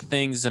the big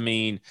things? I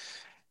mean,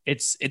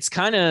 it's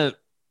kind of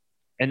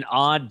an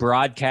odd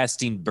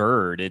broadcasting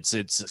bird. It's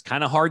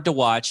kind of hard to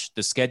watch.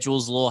 The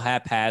schedule's a little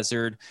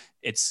haphazard.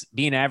 It's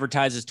being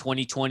advertised as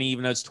 2020,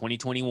 even though it's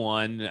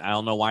 2021. I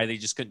don't know why they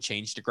just couldn't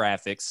change the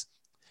graphics.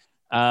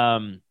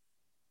 And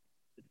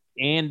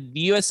the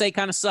USA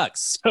kind of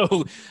sucks.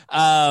 So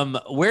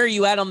where are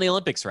you at on the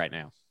Olympics right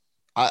now?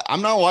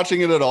 I'm not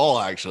watching it at all,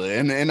 actually.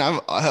 And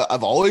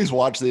I've always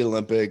watched the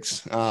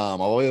Olympics. I've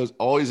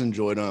always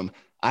enjoyed them.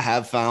 I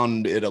have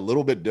found it a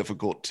little bit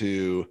difficult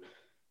to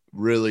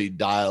really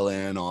dial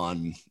in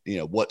on,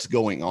 what's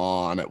going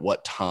on at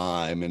what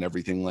time and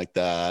everything like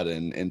that.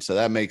 And so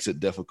that makes it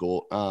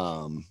difficult.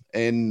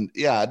 And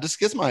yeah, it just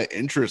gets my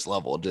interest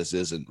level just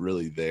isn't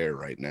really there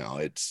right now.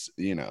 It's,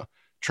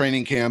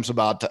 training camp's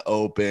about to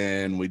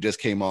open. We just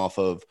came off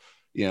of,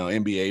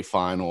 NBA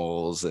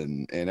finals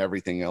and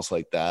everything else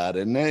like that.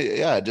 And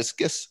it just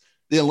guess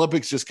the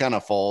Olympics just kind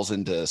of falls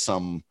into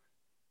some,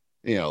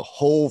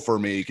 hole for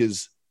me.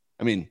 Cause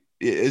I mean,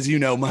 as you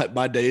know,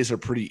 my days are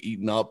pretty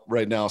eaten up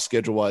right now,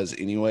 schedule wise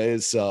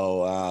anyways.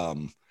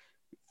 So,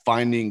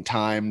 finding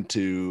time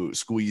to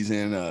squeeze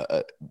in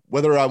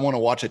whether I want to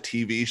watch a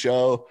TV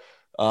show,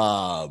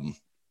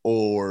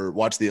 or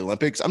watch the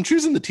Olympics, I'm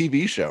choosing the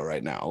TV show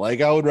right now.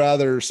 Like I would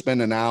rather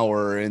spend an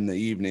hour in the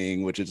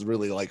evening, which is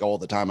really like all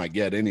the time I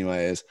get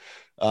anyways,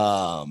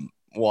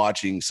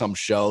 watching some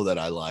show that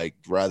I like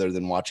rather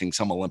than watching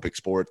some Olympic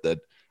sport that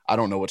I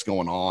don't know what's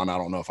going on. I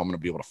don't know if I'm going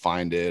to be able to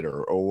find it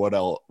or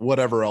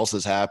whatever else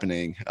is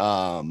happening.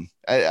 I'm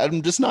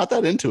just not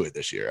that into it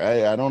this year.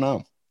 I don't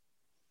know.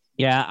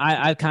 Yeah,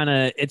 I kind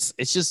of, it's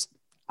just,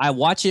 I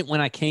watch it when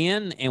I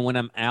can. And when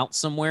I'm out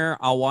somewhere,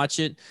 I'll watch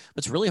it,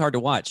 but it's really hard to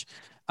watch.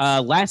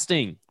 Last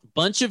thing,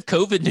 bunch of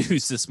COVID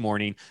news this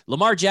morning.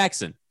 Lamar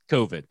Jackson,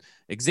 COVID.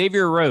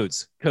 Xavier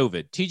Rhodes,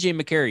 COVID. TJ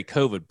McCarry,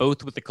 COVID,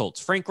 both with the Colts.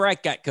 Frank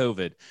Reich got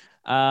COVID.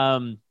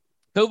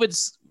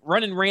 COVID's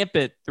running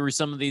rampant through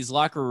some of these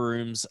locker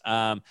rooms.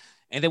 And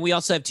then we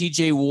also have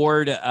TJ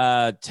Ward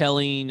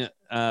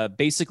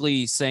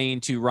basically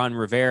saying to Ron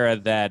Rivera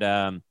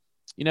that,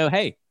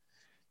 hey,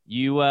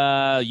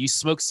 you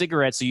smoke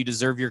cigarettes, so you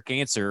deserve your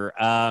cancer.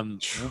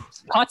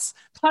 Thoughts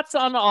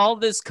on all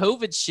this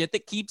COVID shit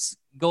that keeps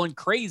going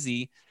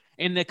crazy,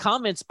 and the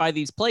comments by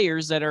these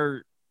players that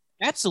are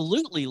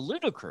absolutely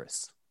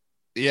ludicrous.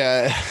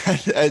 Yeah,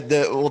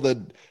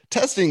 the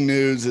testing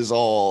news is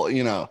all,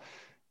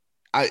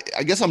 I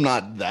guess I'm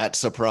not that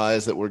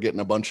surprised that we're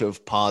getting a bunch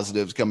of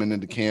positives coming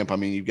into camp. I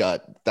mean, you've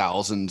got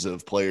thousands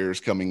of players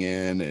coming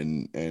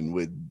in and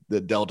with the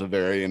Delta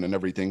variant and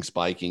everything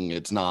spiking,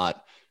 it's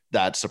not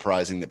that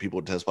surprising that people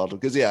test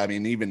positive. Because, yeah, I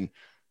mean, even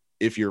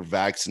if you're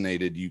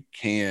vaccinated, you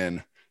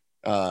can,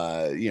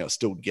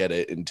 still get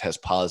it and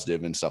test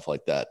positive and stuff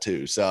like that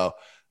too. So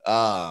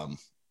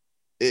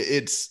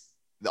it's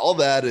all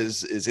that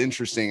is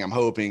interesting. I'm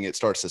hoping it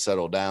starts to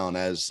settle down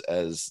as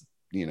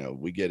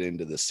we get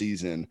into the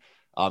season,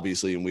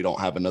 obviously, and we don't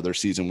have another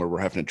season where we're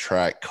having to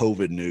track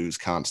COVID news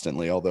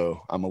constantly,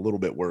 although I'm a little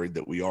bit worried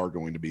that we are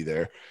going to be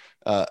there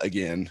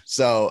again.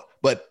 So,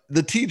 but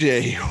the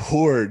TJ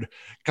Ward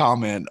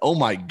comment, oh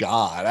my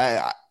God.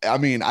 I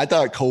mean, I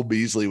thought Cole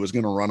Beasley was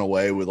going to run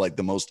away with like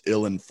the most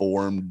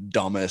ill-informed,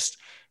 dumbest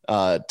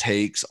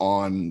takes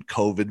on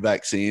COVID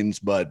vaccines,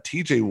 but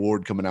TJ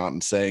Ward coming out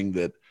and saying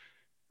that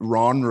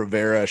Ron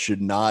Rivera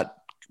should not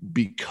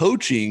be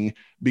coaching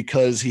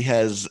because he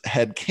has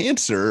had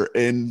cancer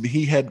and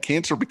he had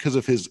cancer because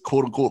of his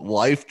quote unquote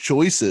life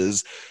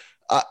choices.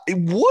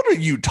 What are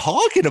you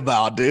talking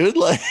about, dude?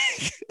 Like,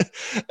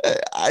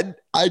 I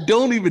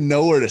don't even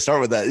know where to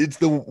start with that. It's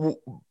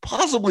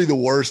possibly the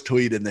worst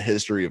tweet in the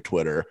history of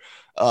Twitter.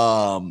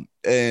 And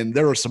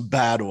there are some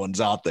bad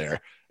ones out there.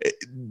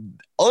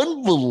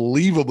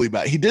 Unbelievably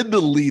bad. He did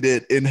delete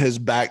it and has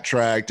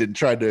backtracked and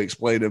tried to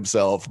explain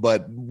himself,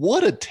 but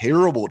what a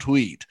terrible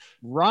tweet.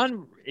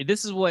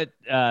 This is what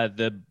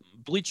the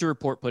Bleacher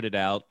Report put it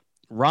out.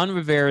 Ron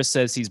Rivera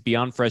says he's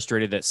beyond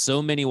frustrated that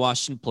so many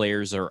Washington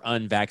players are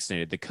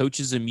unvaccinated. The coach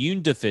is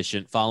immune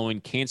deficient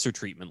following cancer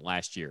treatment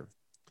last year.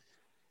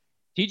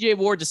 TJ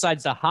Ward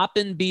decides to hop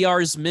in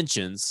BR's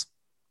mentions,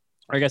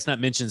 or I guess not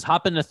mentions,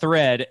 hop in the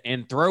thread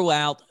and throw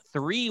out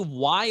 3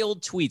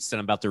 wild tweets that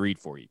I'm about to read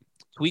for you.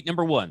 Tweet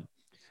number 1,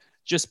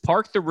 just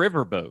park the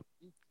riverboat.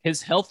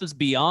 His health is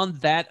beyond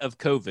that of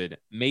COVID.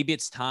 Maybe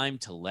it's time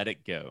to let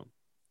it go.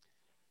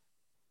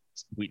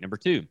 Tweet number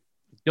 2,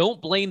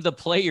 don't blame the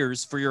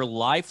players for your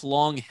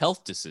lifelong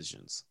health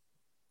decisions.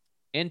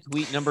 And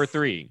tweet number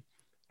 3,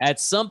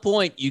 at some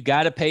point, you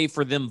got to pay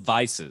for them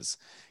vices.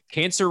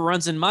 Cancer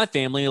runs in my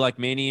family like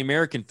many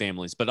American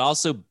families, but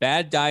also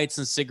bad diets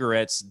and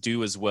cigarettes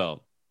do as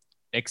well.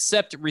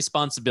 Accept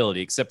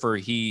responsibility, except for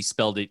he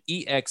spelled it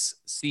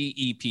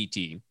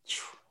EXCEPT.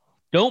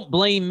 Don't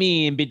blame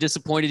me and be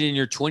disappointed in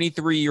your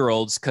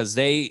 23-year-olds because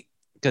they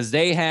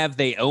have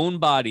their own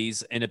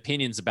bodies and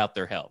opinions about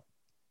their health.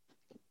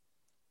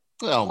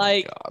 Oh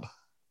my God.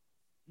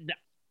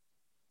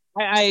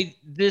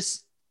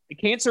 This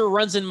cancer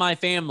runs in my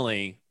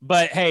family,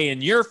 but hey, in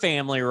your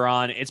family,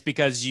 Ron, it's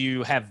because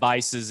you have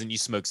vices and you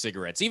smoke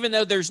cigarettes, even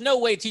though there's no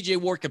way TJ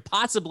Ward could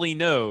possibly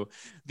know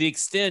the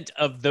extent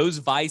of those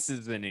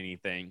vices and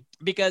anything.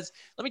 Because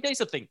let me tell you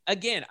something.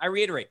 Again, I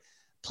reiterate,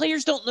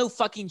 players don't know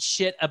fucking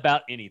shit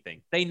about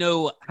anything. They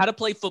know how to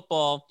play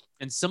football,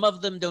 and some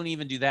of them don't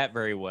even do that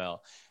very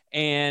well.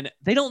 And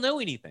they don't know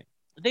anything.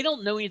 They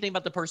don't know anything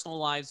about the personal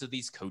lives of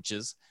these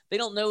coaches. They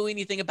don't know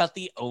anything about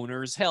the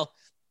owners. Hell,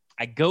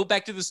 I go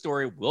back to the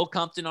story, Will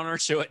Compton on our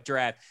show at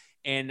Draft,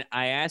 and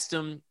I asked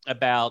him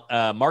about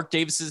Mark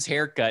Davis's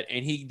haircut,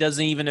 and he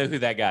doesn't even know who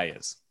that guy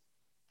is.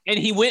 And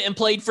he went and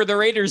played for the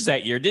Raiders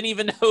that year. Didn't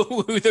even know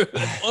who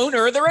the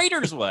owner of the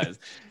Raiders was.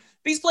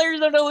 These players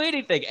don't know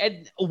anything.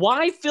 And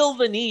why feel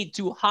the need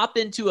to hop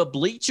into a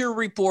Bleacher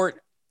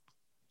Report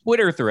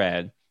Twitter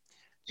thread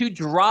to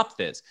drop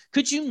this?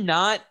 Could you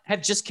not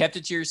have just kept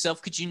it to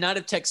yourself? Could you not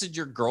have texted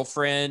your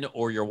girlfriend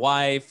or your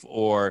wife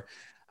or,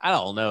 I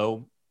don't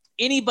know,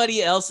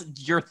 anybody else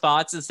your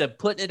thoughts instead of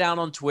putting it out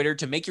on Twitter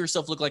to make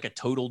yourself look like a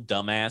total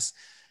dumbass?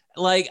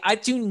 Like, I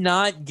do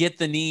not get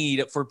the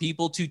need for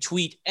people to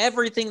tweet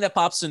everything that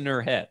pops in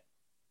their head.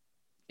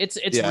 It's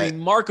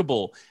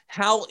remarkable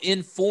how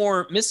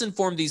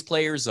misinformed these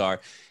players are.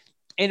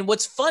 And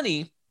what's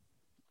funny,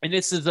 and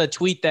this is a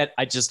tweet that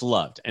I just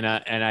loved, and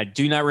I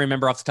do not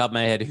remember off the top of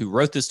my head who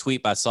wrote this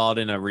tweet, but I saw it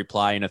in a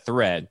reply in a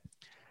thread.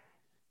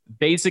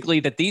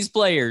 Basically, that these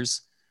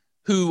players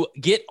who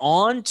get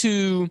on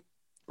to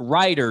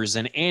writers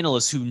and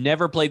analysts who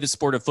never played the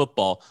sport of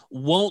football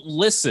won't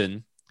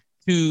listen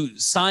to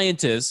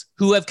scientists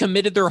who have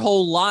committed their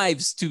whole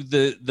lives to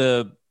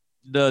the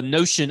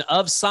notion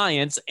of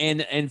science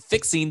and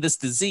fixing this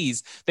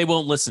disease. They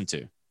won't listen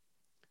to.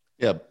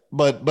 Yeah,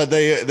 but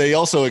they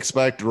also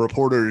expect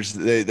reporters.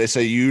 They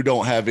say you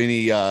don't have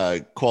any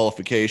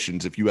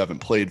qualifications if you haven't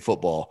played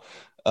football,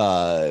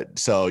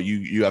 so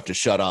you have to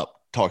shut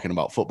up talking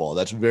about football.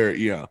 That's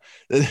very,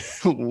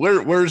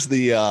 where's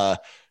the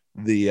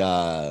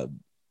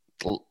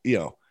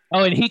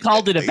Oh, and he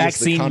called it a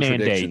vaccine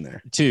mandate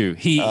too.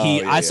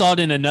 I saw it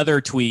in another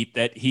tweet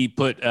that he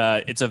put,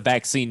 it's a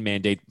vaccine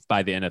mandate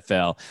by the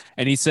NFL.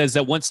 And he says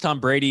that once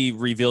Tom Brady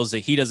reveals that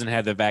he doesn't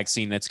have the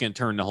vaccine, that's going to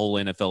turn the whole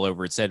NFL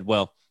over. It said,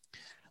 well,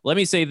 let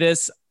me say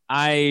this.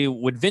 I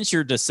would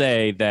venture to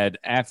say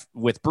that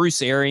with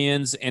Bruce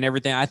Arians and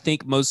everything, I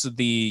think most of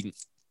the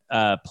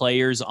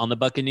players on the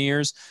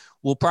Buccaneers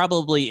will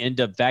probably end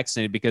up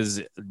vaccinated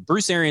because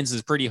Bruce Arians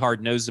is pretty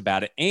hard-nosed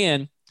about it.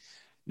 And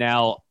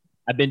now,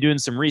 I've been doing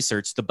some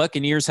research. The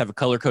Buccaneers have a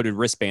color-coded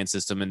wristband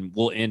system, and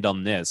we'll end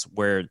on this,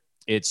 where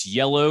it's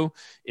yellow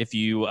if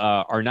you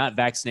are not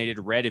vaccinated,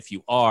 red if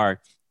you are.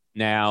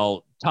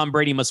 Now, Tom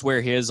Brady must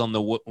wear his on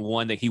the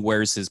one that he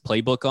wears his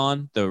playbook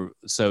on,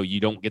 so you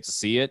don't get to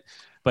see it.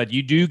 But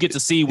you do get to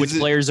see which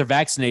players are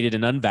vaccinated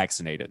and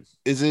unvaccinated.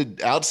 Is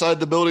it outside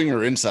the building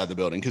or inside the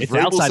building? It's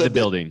outside the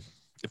building.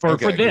 For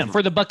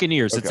the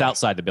Buccaneers, it's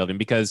outside the building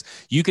because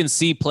you can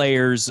see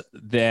players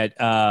that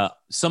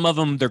some of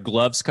them, their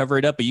gloves cover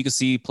it up, but you can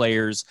see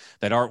players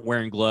that aren't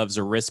wearing gloves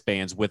or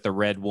wristbands with the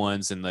red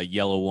ones and the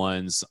yellow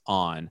ones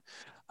on.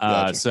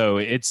 Gotcha. So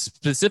it's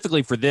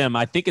specifically for them.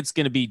 I think it's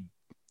going to be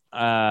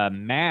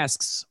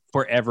masks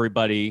for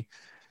everybody.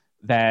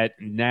 That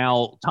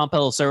now Tom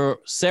Pelissero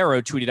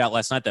tweeted out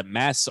last night that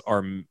masks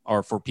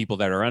are for people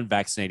that are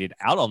unvaccinated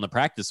out on the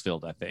practice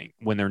field, I think,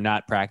 when they're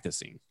not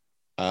practicing.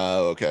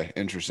 Okay.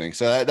 Interesting.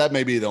 So that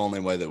may be the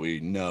only way that we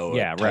know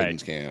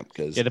Titans camp.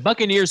 Because the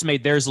Buccaneers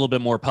made theirs a little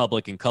bit more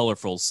public and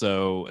colorful.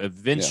 So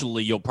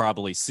eventually you'll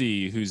probably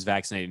see who's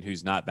vaccinated and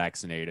who's not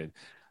vaccinated.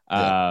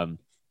 But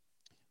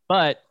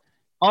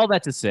all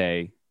that to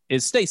say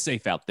is stay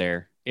safe out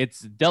there.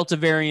 It's Delta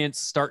variants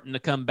starting to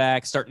come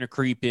back, starting to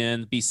creep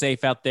in. Be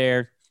safe out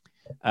there.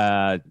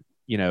 Don't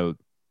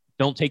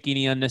take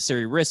any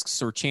unnecessary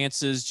risks or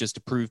chances just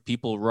to prove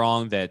people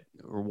wrong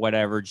or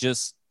whatever.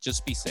 Just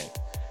be safe.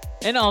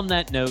 And on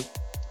that note,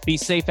 be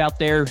safe out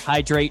there.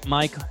 Hydrate,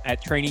 Mike,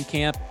 at training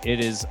camp. It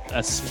is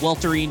a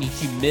sweltering,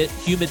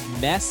 humid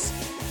mess.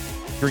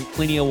 Drink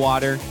plenty of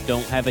water.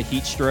 Don't have a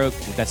heat stroke.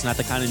 That's not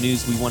the kind of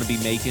news we want to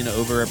be making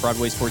over at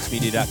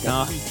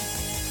BroadwaySportsMedia.com.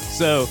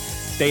 So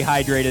stay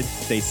hydrated,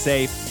 stay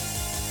safe,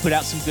 put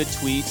out some good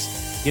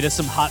tweets, get us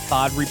some hot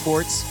bod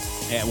reports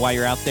while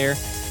you're out there.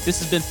 This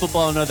has been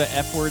Football and Other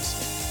F Words.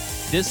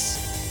 This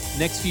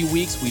next few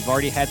weeks, we've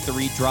already had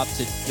 3 dropped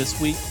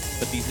this week.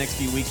 But these next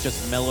few weeks,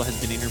 Justin Mello has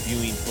been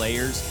interviewing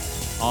players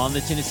on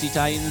the Tennessee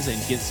Titans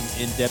and get some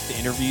in-depth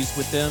interviews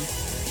with them.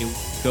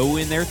 Go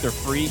in there. They're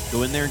free.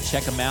 Go in there and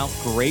check them out.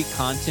 Great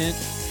content.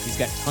 He's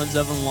got tons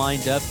of them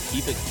lined up.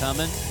 Keep it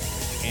coming.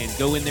 And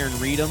go in there and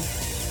read them.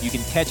 You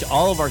can catch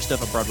all of our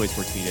stuff at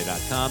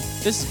BroadwaySportsMedia.com.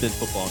 This has been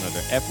Football and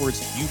Other F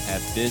Words. You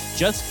have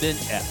just been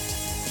F'd.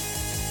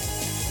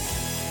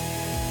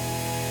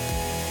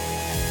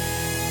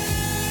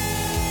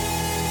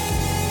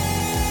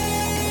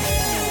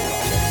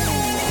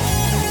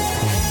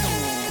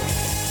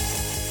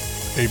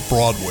 A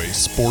Broadway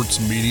Sports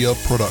Media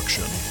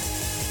production.